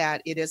this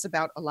that it is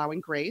about allowing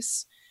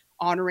grace,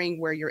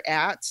 honoring where you're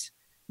at,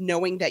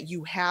 knowing that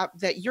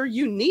you're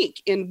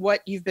unique in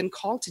what you've been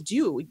called to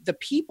do. The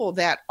people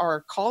that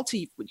are called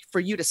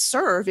for you to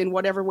serve in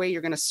whatever way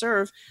you're going to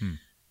serve,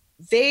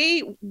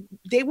 they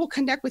will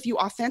connect with you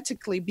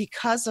authentically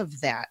because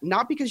of that,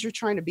 not because you're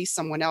trying to be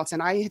someone else.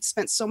 And I had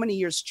spent so many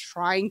years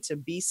trying to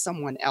be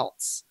someone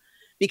else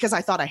because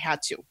I thought I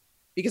had to,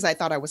 because I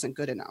thought I wasn't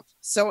good enough.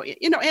 So,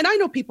 you know, and I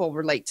know people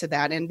relate to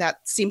that. And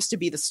that seems to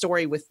be the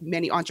story with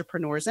many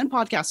entrepreneurs and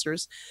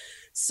podcasters.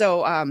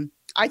 So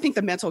I think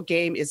the mental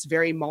game is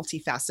very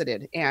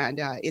multifaceted, and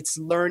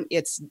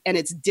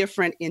it's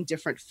different in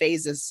different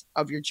phases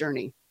of your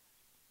journey.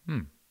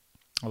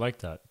 I like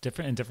that.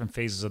 In different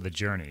phases of the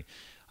journey.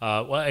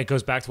 Well, it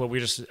goes back to what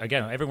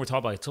everyone we're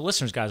talking about. To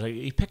listeners, guys,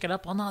 you pick it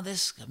up on all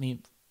this. I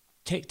mean,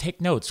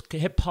 take notes,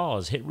 hit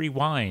pause, hit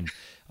rewind.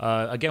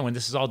 Again, when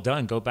this is all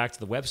done, go back to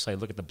the website,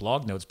 look at the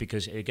blog notes,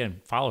 because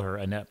again, follow her,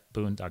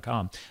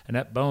 AnnetteBone.com.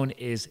 Annette Bone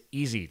is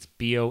easy. It's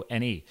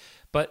BONE.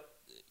 But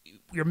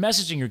your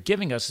messaging you're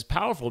giving us is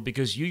powerful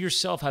because you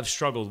yourself have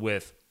struggled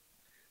with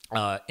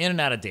in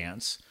and out of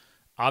dance,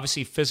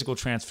 obviously physical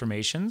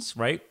transformations,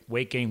 right?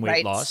 Weight gain,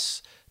 weight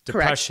loss.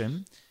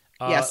 Depression.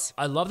 Yes.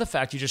 I love the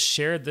fact you just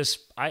shared this.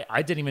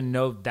 I didn't even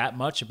know that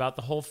much about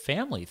the whole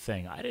family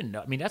thing. I didn't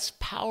know. I mean, that's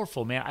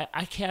powerful, man.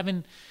 I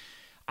can't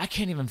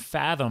even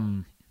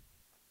fathom,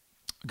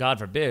 God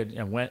forbid,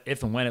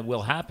 if and when it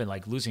will happen,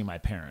 like losing my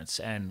parents.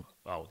 And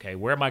okay,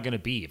 where am I going to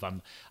be if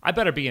I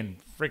better be in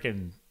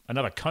freaking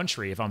another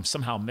country if I'm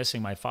somehow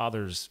missing my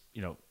father's,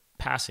 you know,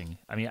 passing.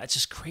 I mean, it's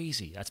just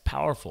crazy. That's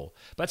powerful.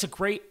 But it's a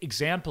great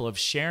example of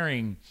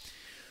sharing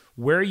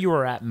where you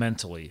are at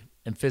mentally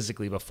and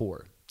physically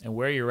before and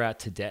where you're at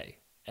today.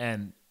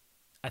 And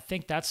I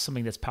think that's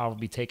something that's powerful to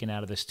be taken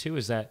out of this too,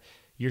 is that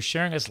you're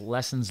sharing as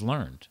lessons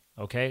learned.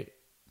 Okay.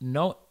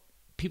 No,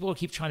 people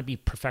keep trying to be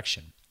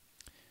perfection.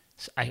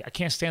 I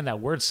can't stand that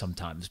word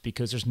sometimes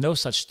because there's no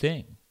such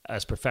thing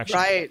as perfection.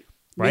 Right.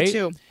 Right. Me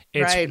too.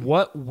 It's right.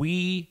 what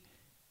we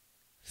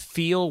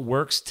feel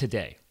works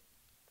today.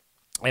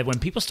 And when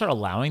people start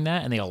allowing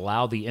that and they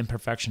allow the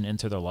imperfection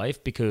into their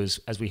life, because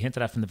as we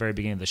hinted at from the very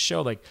beginning of the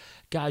show, like,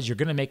 guys, you're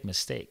going to make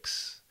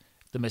mistakes.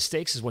 The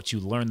mistakes is what you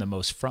learn the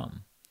most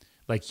from.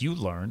 Like, you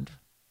learned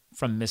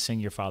from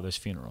missing your father's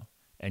funeral.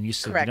 And you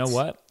said, Correct. You know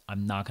what?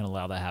 I'm not going to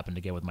allow that happen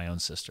again with my own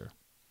sister.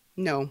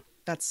 No,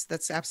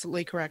 that's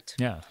absolutely correct.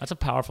 Yeah, that's a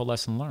powerful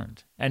lesson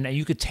learned. And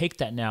you could take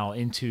that now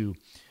into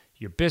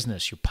your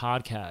business, your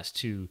podcast,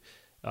 to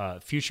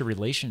future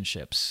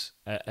relationships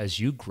as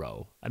you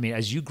grow. I mean,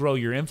 as you grow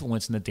your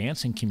influence in the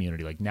dancing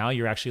community, like now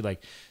you're actually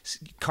like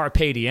carpe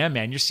diem,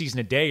 man. You're seizing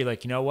a day. You're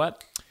like, you know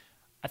what?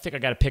 I think I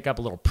got to pick up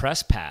a little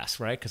press pass,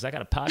 right? Because I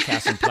got a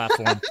podcasting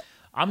platform.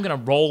 I'm going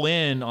to roll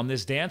in on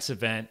this dance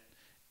event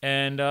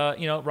and,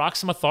 rock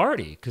some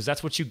authority because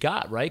that's what you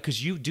got, right?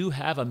 Because you do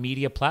have a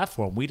media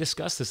platform. We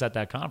discussed this at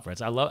that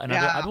conference. I love, and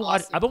yeah,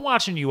 I've been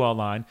watching you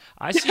online.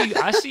 I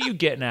see you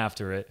getting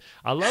after it.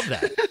 I love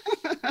that.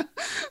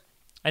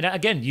 And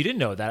again, you didn't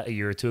know that a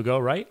year or two ago,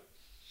 right?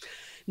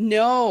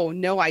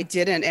 No, I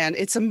didn't. And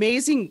it's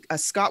amazing,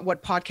 Scott,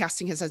 what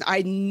podcasting has done.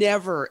 I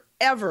never,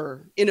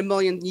 ever in a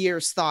million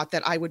years thought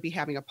that I would be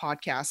having a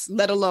podcast,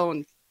 let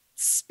alone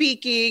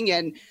speaking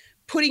and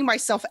putting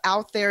myself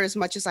out there as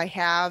much as I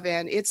have.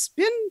 And it's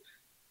been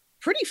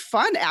pretty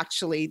fun,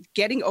 actually,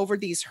 getting over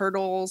these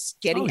hurdles,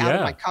 getting out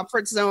of my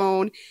comfort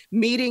zone,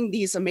 meeting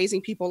these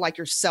amazing people like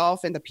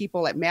yourself and the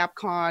people at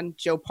MapCon,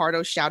 Joe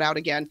Pardo, shout out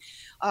again.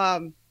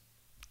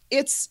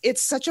 It's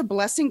such a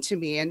blessing to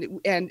me.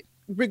 And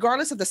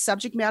regardless of the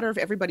subject matter of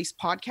everybody's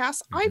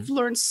podcast, I've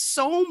learned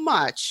so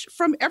much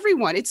from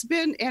everyone. I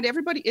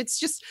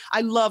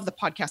love the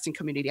podcasting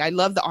community. I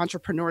love the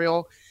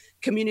entrepreneurial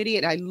community.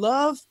 And I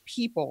love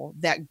people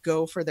that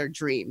go for their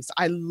dreams.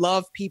 I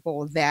love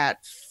people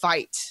that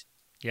fight.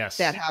 Yes.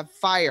 That have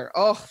fire.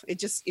 Oh,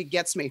 it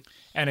gets me.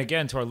 And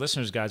again, to our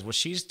listeners, guys, what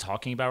she's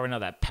talking about right now,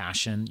 that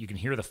passion, you can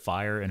hear the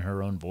fire in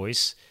her own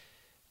voice.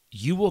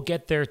 You will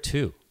get there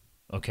too.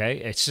 Okay.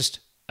 It's just,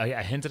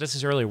 I hinted at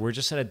this earlier. We're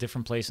just at a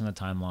different place in the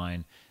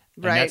timeline.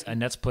 Right.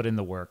 Annette's put in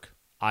the work.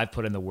 I've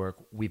put in the work.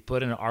 We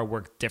put in our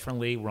work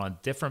differently. We're on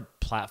different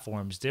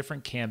platforms,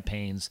 different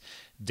campaigns,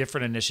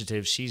 different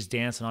initiatives. She's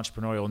dance and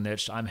entrepreneurial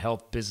niched. I'm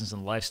health, business,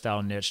 and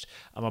lifestyle niched.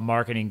 I'm a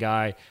marketing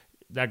guy.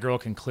 That girl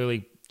can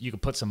clearly, you can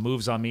put some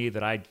moves on me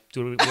that I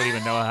wouldn't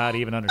even know how to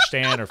even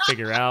understand or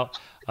figure out.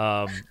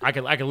 I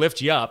can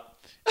lift you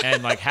up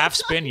and like half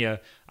spin you.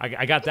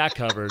 I got that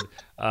covered.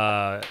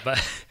 But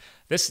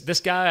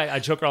this guy, I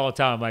joke all the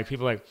time. Like,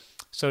 people are like,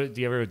 so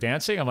do you ever go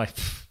dancing? I'm like,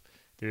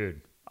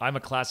 dude, I'm a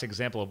classic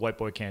example of white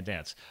boy can't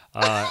dance.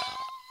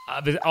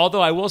 Although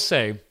I will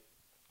say,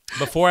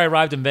 before I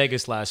arrived in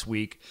Vegas last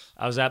week,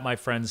 I was at my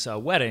friend's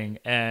wedding,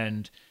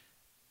 and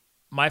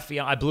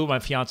I blew my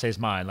fiance's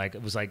mind. Like,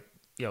 it was like,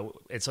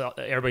 it's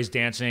everybody's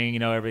dancing,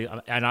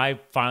 and I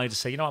finally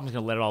just say, I'm just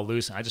gonna let it all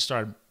loose, and I just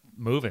started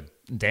moving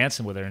and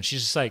dancing with her, and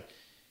she's just like,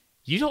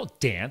 you don't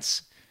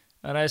dance.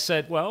 And I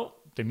said, well,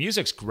 the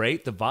music's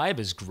great, the vibe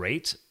is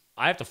great.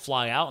 I have to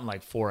fly out in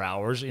like 4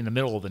 hours in the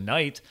middle of the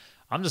night.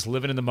 I'm just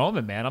living in the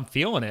moment, man. I'm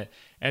feeling it.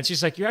 And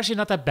she's like, you're actually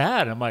not that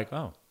bad. And I'm like,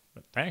 oh,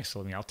 thanks.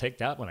 I'll take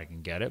that when I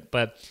can get it.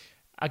 But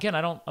again,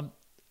 I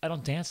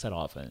don't dance that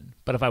often.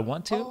 But if I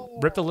want to,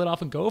 rip the lid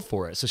off and go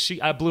for it. So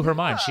I blew her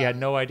mind. She had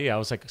no idea. I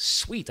was like,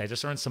 sweet. I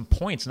just earned some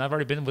points. And I've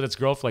already been with this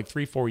girl for like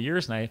 3-4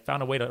 years, and I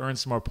found a way to earn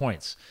some more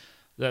points.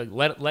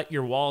 Let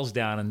your walls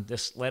down and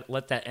just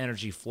let that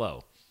energy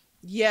flow.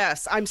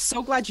 Yes, I'm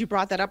so glad you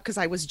brought that up, because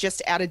I was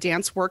just at a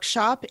dance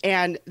workshop,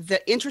 and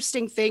the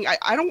interesting thing,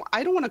 I don't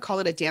want to call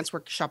it a dance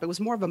workshop. It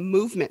was more of a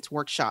movement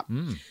workshop,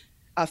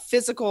 a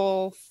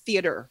physical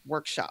theater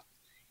workshop.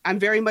 I'm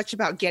very much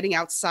about getting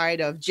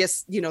outside of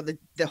just, the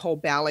whole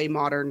ballet,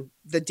 modern,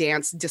 the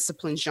dance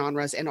discipline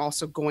genres, and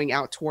also going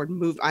out toward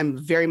move. I'm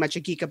very much a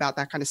geek about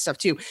that kind of stuff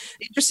too.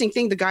 The interesting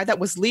thing, the guy that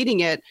was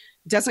leading it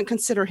doesn't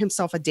consider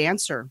himself a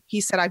dancer.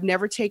 He said, I've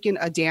never taken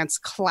a dance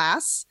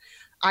class.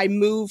 I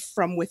move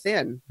from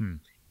within.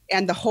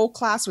 And the whole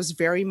class was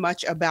very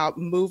much about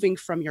moving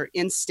from your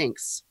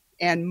instincts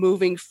and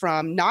moving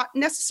from not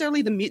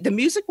necessarily the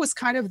music was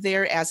kind of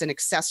there as an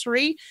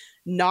accessory,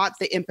 not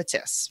the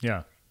impetus.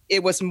 Yeah.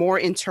 It was more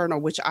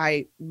internal, which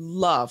I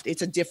loved.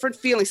 It's a different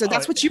feeling. So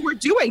that's what you were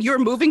doing. You were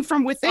moving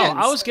from within. Oh,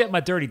 I was getting my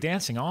dirty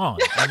dancing on.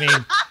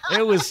 I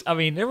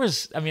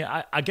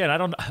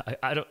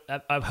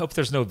hope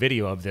there's no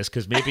video of this,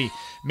 because maybe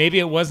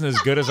it wasn't as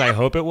good as I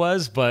hope it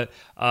was, but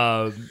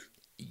my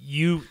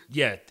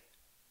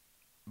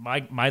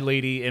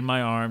lady in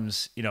my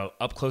arms,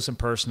 up close and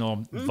personal,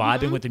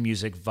 vibing with the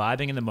music,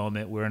 vibing in the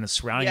moment. We're in a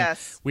surrounding.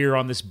 Yes. We were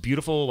on this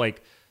beautiful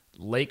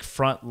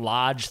lakefront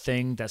lodge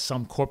thing that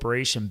some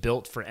corporation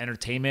built for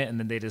entertainment, and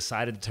then they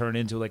decided to turn it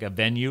into like a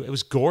venue. It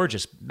was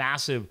gorgeous,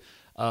 massive,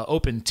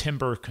 open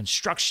timber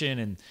construction,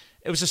 and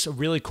it was just a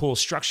really cool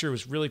structure. It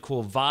was really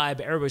cool vibe.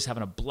 Everybody's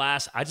having a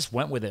blast. I just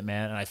went with it,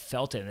 man, and I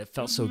felt it, and it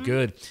felt so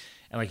good.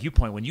 And like you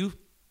point, when you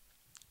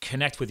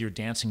connect with your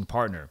dancing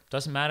partner.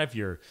 Doesn't matter if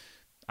you're,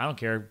 I don't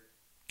care,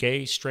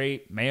 gay,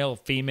 straight, male,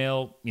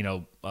 female,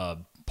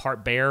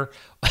 part bear,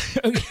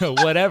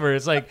 whatever.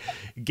 It's like,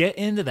 get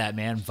into that,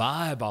 man.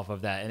 Vibe off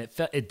of that.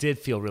 And it did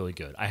feel really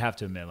good. I have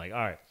to admit, like, all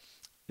right,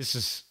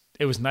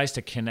 it was nice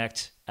to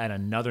connect at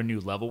another new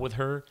level with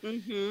her.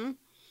 Mm-hmm.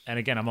 And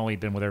again, I've only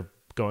been with her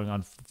going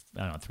on,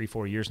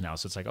 3-4 years now.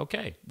 So it's like,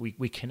 okay,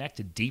 we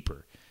connected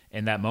deeper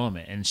in that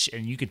moment.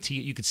 And you could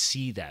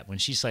see that when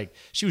she's like,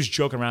 she was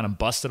joking around and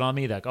busted on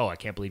me like, oh, I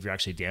can't believe you're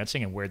actually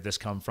dancing and where'd this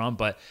come from?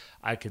 But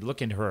I could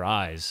look into her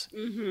eyes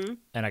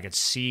and I could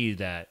see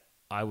that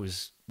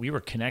we were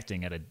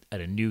connecting at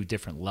a new,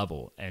 different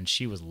level, and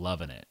she was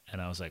loving it.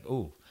 And I was like,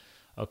 ooh,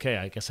 okay,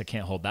 I guess I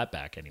can't hold that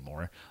back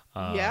anymore.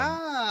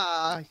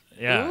 Yeah.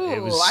 Ooh,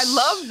 it was, I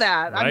love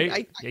that.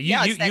 Right?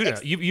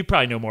 You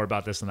probably know more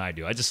about this than I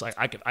do. I just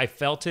I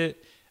felt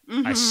it.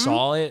 I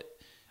saw it.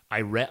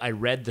 I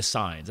read the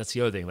signs. That's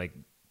the other thing. Like,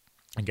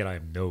 again, I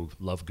am no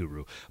love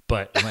guru,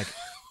 but I'm like,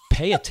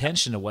 pay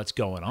attention to what's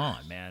going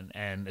on, man.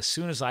 And as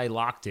soon as I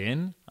locked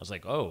in, I was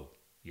like, oh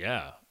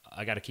yeah,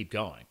 I got to keep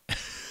going.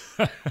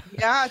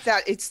 Yeah,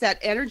 it's that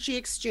energy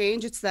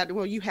exchange. It's that,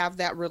 well, you have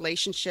that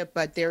relationship,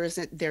 but there's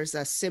a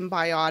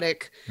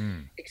symbiotic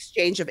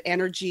exchange of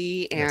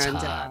energy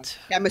and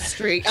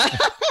chemistry.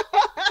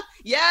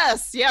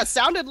 Yes,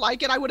 sounded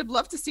like it. I would have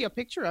loved to see a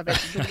picture of it.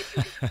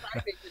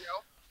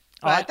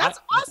 But that's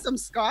awesome,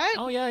 Scott.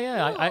 Oh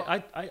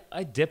yeah.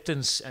 I dipped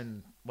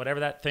in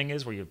whatever that thing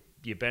is where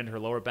you bend her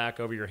lower back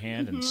over your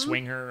hand and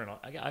swing her, and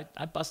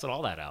I busted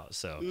all that out.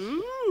 So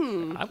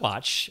I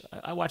watch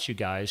you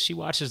guys. She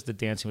watches the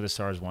Dancing with the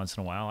Stars once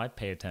in a while. I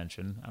pay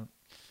attention.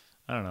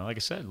 I don't know. Like I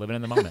said, living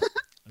in the moment.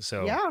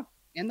 So yeah,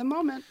 in the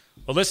moment.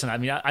 Well, listen. I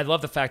mean, I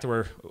love the fact that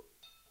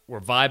we're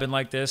vibing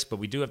like this, but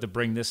we do have to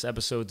bring this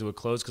episode to a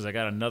close because I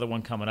got another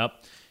one coming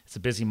up. It's a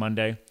busy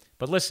Monday.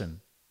 But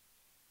listen,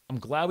 I'm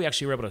glad we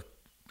actually were able to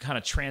kind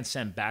of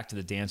transcend back to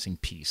the dancing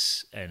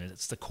piece, and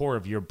it's the core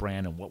of your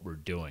brand and what we're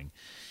doing.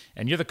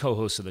 And you're the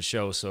co-host of the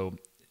show, so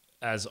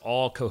as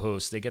all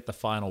co-hosts, they get the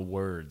final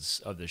words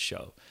of the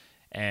show.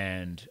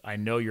 And I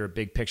know you're a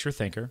big picture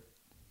thinker.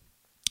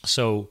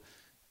 So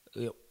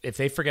if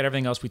they forget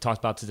everything else we talked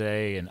about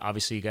today, and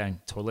obviously,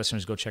 again, to our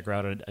listeners, go check her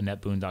out at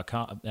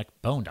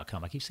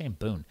AnnetteBoone.com. I keep saying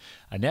Boone.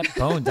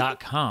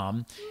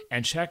 AnnetteBoone.com,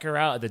 and check her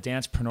out at the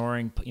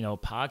Dancepreneuring,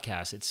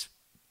 podcast. It's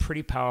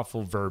pretty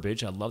powerful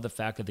verbiage. I love the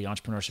fact of the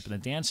entrepreneurship and the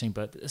dancing,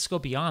 but let's go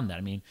beyond that.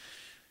 I mean,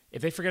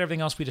 if they forget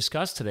everything else we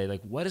discussed today,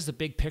 like, what is the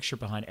big picture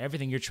behind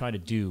everything you're trying to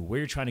do, where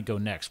you're trying to go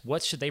next?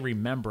 What should they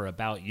remember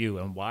about you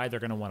and why they're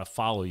going to want to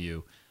follow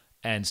you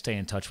and stay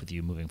in touch with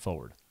you moving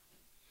forward?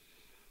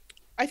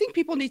 I think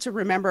people need to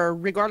remember,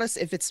 regardless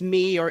if it's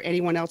me or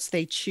anyone else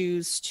they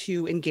choose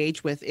to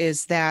engage with,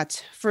 is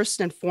that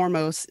first and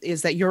foremost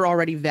is that you're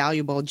already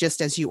valuable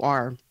just as you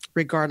are,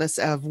 regardless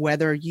of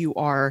whether you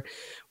are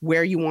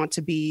where you want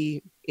to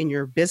be in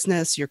your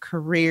business, your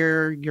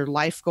career, your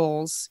life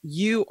goals.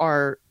 You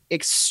are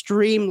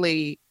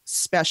extremely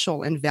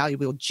special and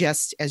valuable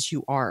just as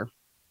you are.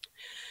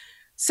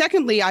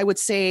 Secondly, I would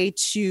say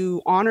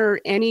to honor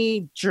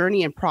any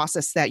journey and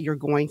process that you're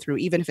going through,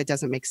 even if it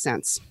doesn't make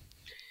sense.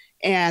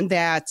 And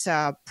that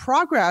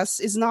progress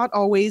is not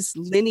always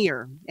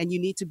linear, and you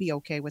need to be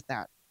okay with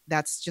that.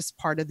 That's just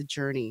part of the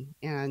journey.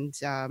 And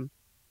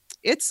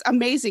it's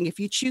amazing if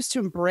you choose to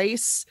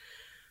embrace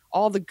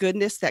all the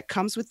goodness that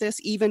comes with this,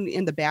 even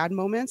in the bad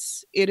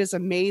moments. It is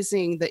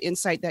amazing the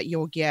insight that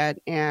you'll get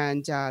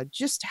and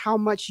just how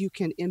much you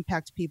can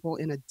impact people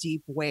in a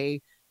deep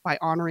way by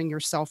honoring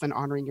yourself and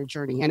honoring your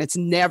journey. And it's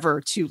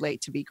never too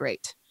late to be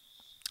great.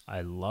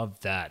 I love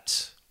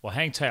that. Well,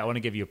 hang tight. I want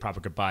to give you a proper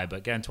goodbye. But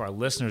again, to our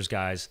listeners,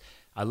 guys,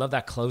 I love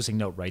that closing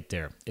note right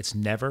there. It's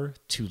never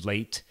too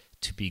late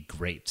to be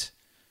great.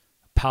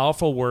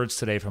 Powerful words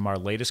today from our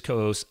latest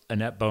co-host,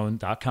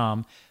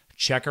 AnnetteBoone.com.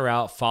 Check her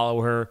out,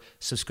 follow her,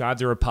 subscribe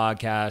to her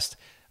podcast.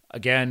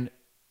 Again,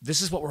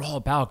 this is what we're all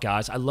about,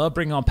 guys. I love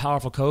bringing on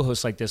powerful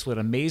co-hosts like this with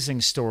an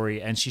amazing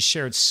story, and she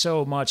shared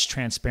so much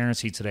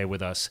transparency today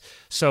with us.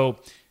 So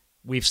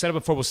we've said it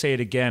before, we'll say it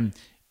again.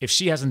 If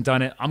she hasn't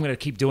done it, I'm going to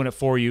keep doing it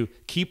for you.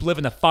 Keep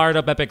living the fired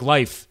up epic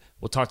life.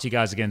 We'll talk to you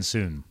guys again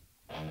soon.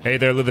 Hey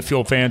there, Live the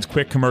Fuel fans.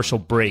 Quick commercial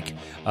break.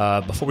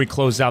 Before we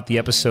close out the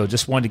episode,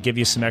 just wanted to give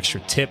you some extra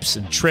tips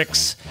and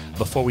tricks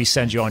before we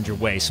send you on your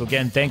way. So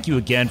again, thank you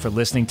again for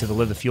listening to the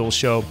Live the Fuel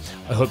show.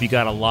 I hope you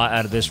got a lot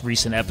out of this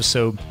recent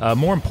episode.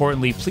 More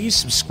importantly, please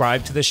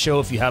subscribe to the show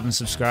if you haven't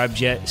subscribed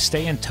yet.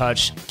 Stay in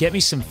touch. Get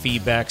me some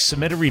feedback.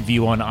 Submit a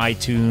review on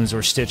iTunes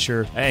or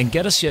Stitcher. And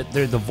get us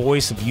the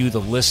voice of you, the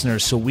listener,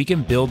 so we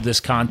can build this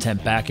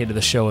content back into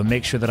the show and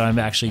make sure that I'm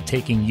actually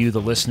taking you, the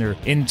listener,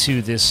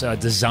 into this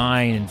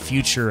design and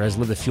future as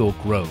Live the Fuel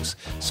grows.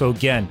 So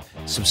again,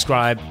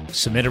 subscribe,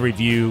 submit a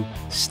review,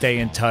 stay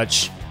in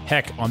touch.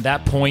 Heck, on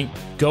that point,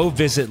 go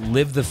visit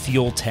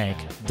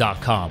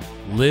livethefueltank.com.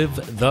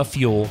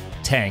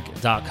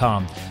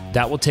 livethefueltank.com.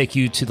 That will take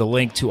you to the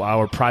link to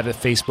our private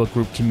Facebook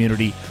group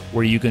community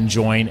where you can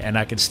join, and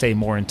I can stay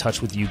more in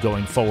touch with you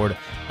going forward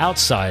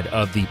outside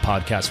of the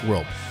podcast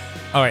world.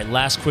 All right,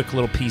 last quick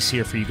little piece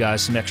here for you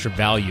guys, some extra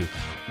value.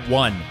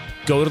 One,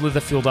 go to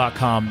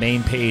livethefuel.com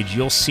main page.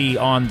 You'll see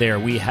on there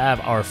we have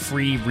our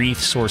free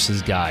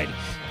resources guide.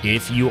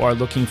 If you are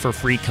looking for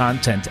free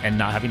content and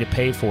not having to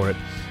pay for it,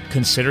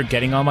 consider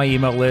getting on my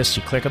email list.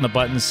 You click on the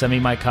button, send me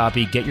my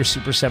copy, get your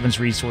Super 7s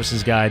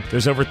resources guide.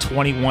 There's over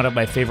 21 of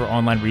my favorite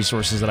online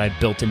resources that I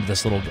built into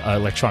this little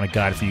electronic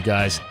guide for you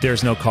guys.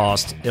 There's no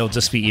cost. It'll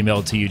just be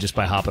emailed to you just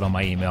by hopping on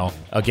my email.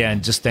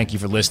 Again, just thank you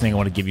for listening. I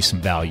want to give you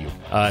some value.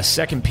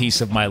 Second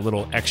piece of my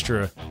little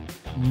extra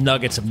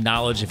nuggets of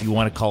knowledge, if you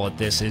want to call it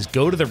this, is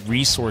go to the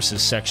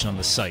resources section on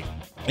the site.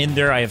 In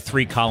there, I have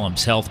 3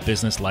 columns, health,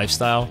 business,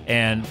 lifestyle,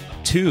 and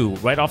 2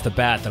 right off the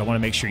bat that I want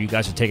to make sure you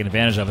guys are taking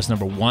advantage of is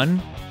number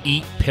 1,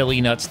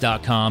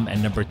 eatpillynuts.com,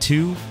 and number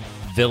 2,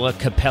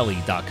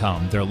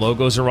 villacapelli.com. Their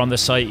logos are on the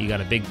site. You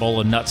got a big bowl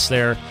of nuts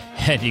there,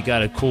 and you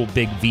got a cool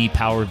big V,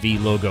 Power V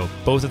logo.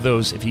 Both of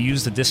those, if you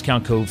use the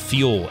discount code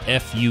FUEL,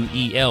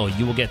 F-U-E-L,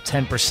 you will get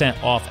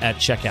 10% off at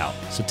checkout.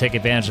 So take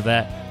advantage of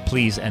that,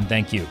 please, and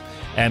thank you.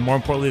 And more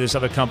importantly, there's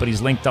other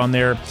companies linked on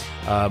there.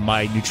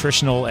 My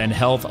nutritional and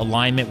health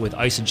alignment with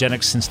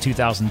Isogenics since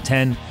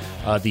 2010.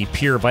 The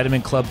Pure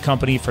Vitamin Club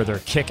company for their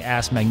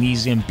kick-ass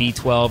magnesium,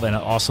 B12, and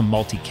an awesome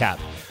multi-cap.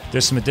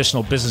 There's some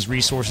additional business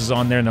resources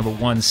on there. Number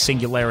 1,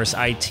 Singularis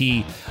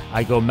IT.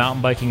 I go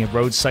mountain biking and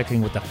road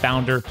cycling with the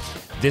founder.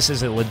 This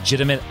is a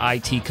legitimate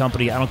IT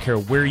company. I don't care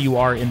where you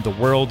are in the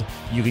world,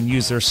 you can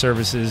use their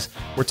services.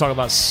 We're talking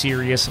about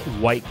serious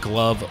white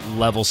glove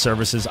level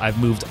services. I've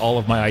moved all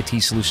of my IT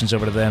solutions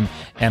over to them,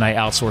 and I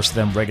outsource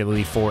them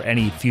regularly for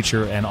any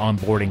future and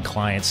onboarding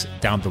clients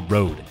down the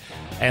road.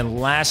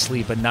 And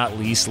lastly, but not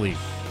leastly,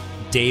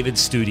 David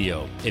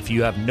Studio. If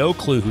you have no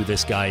clue who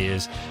this guy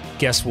is,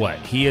 guess what?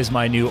 He is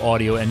my new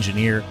audio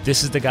engineer.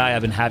 This is the guy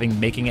I've been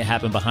making it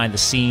happen behind the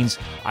scenes.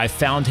 I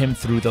found him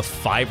through the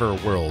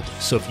Fiverr world.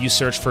 So if you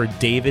search for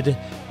David,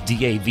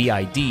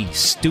 D-A-V-I-D,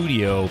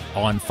 Studio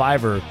on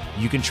Fiverr,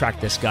 you can track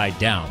this guy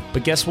down.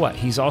 But guess what?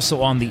 He's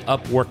also on the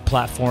Upwork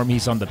platform.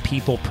 He's on the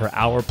People Per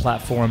Hour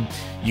platform.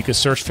 You can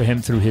search for him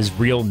through his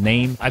real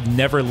name. I've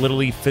never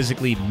literally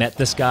physically met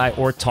this guy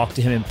or talked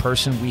to him in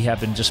person. We have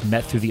been just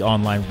met through the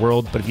online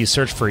world. But if you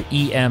search for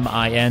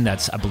E-M-I-N,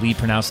 that's I believe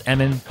pronounced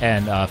Emin,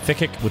 and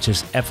Fikic, which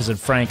is F as in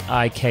Frank,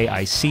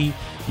 I-K-I-C,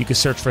 you can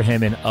search for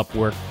him in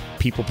Upwork.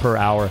 People per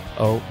hour,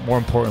 or more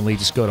importantly,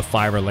 just go to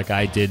Fiverr like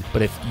I did.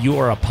 But if you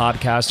are a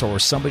podcaster or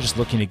somebody just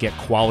looking to get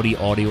quality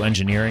audio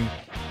engineering,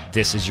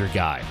 this is your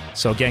guy.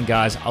 So again,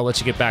 guys, I'll let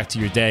you get back to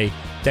your day.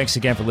 Thanks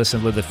again for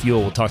listening to Live the Fuel.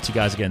 We'll talk to you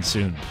guys again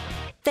soon.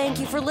 Thank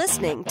you for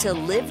listening to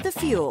Live the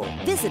Fuel.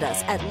 Visit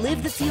us at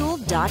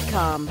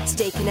livethefuel.com.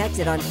 Stay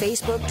connected on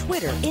Facebook,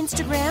 Twitter,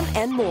 Instagram,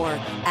 and more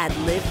at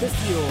Live the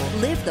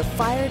Fuel. Live the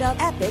fired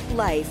up epic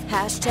life.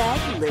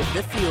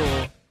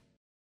 #LiveTheFuel.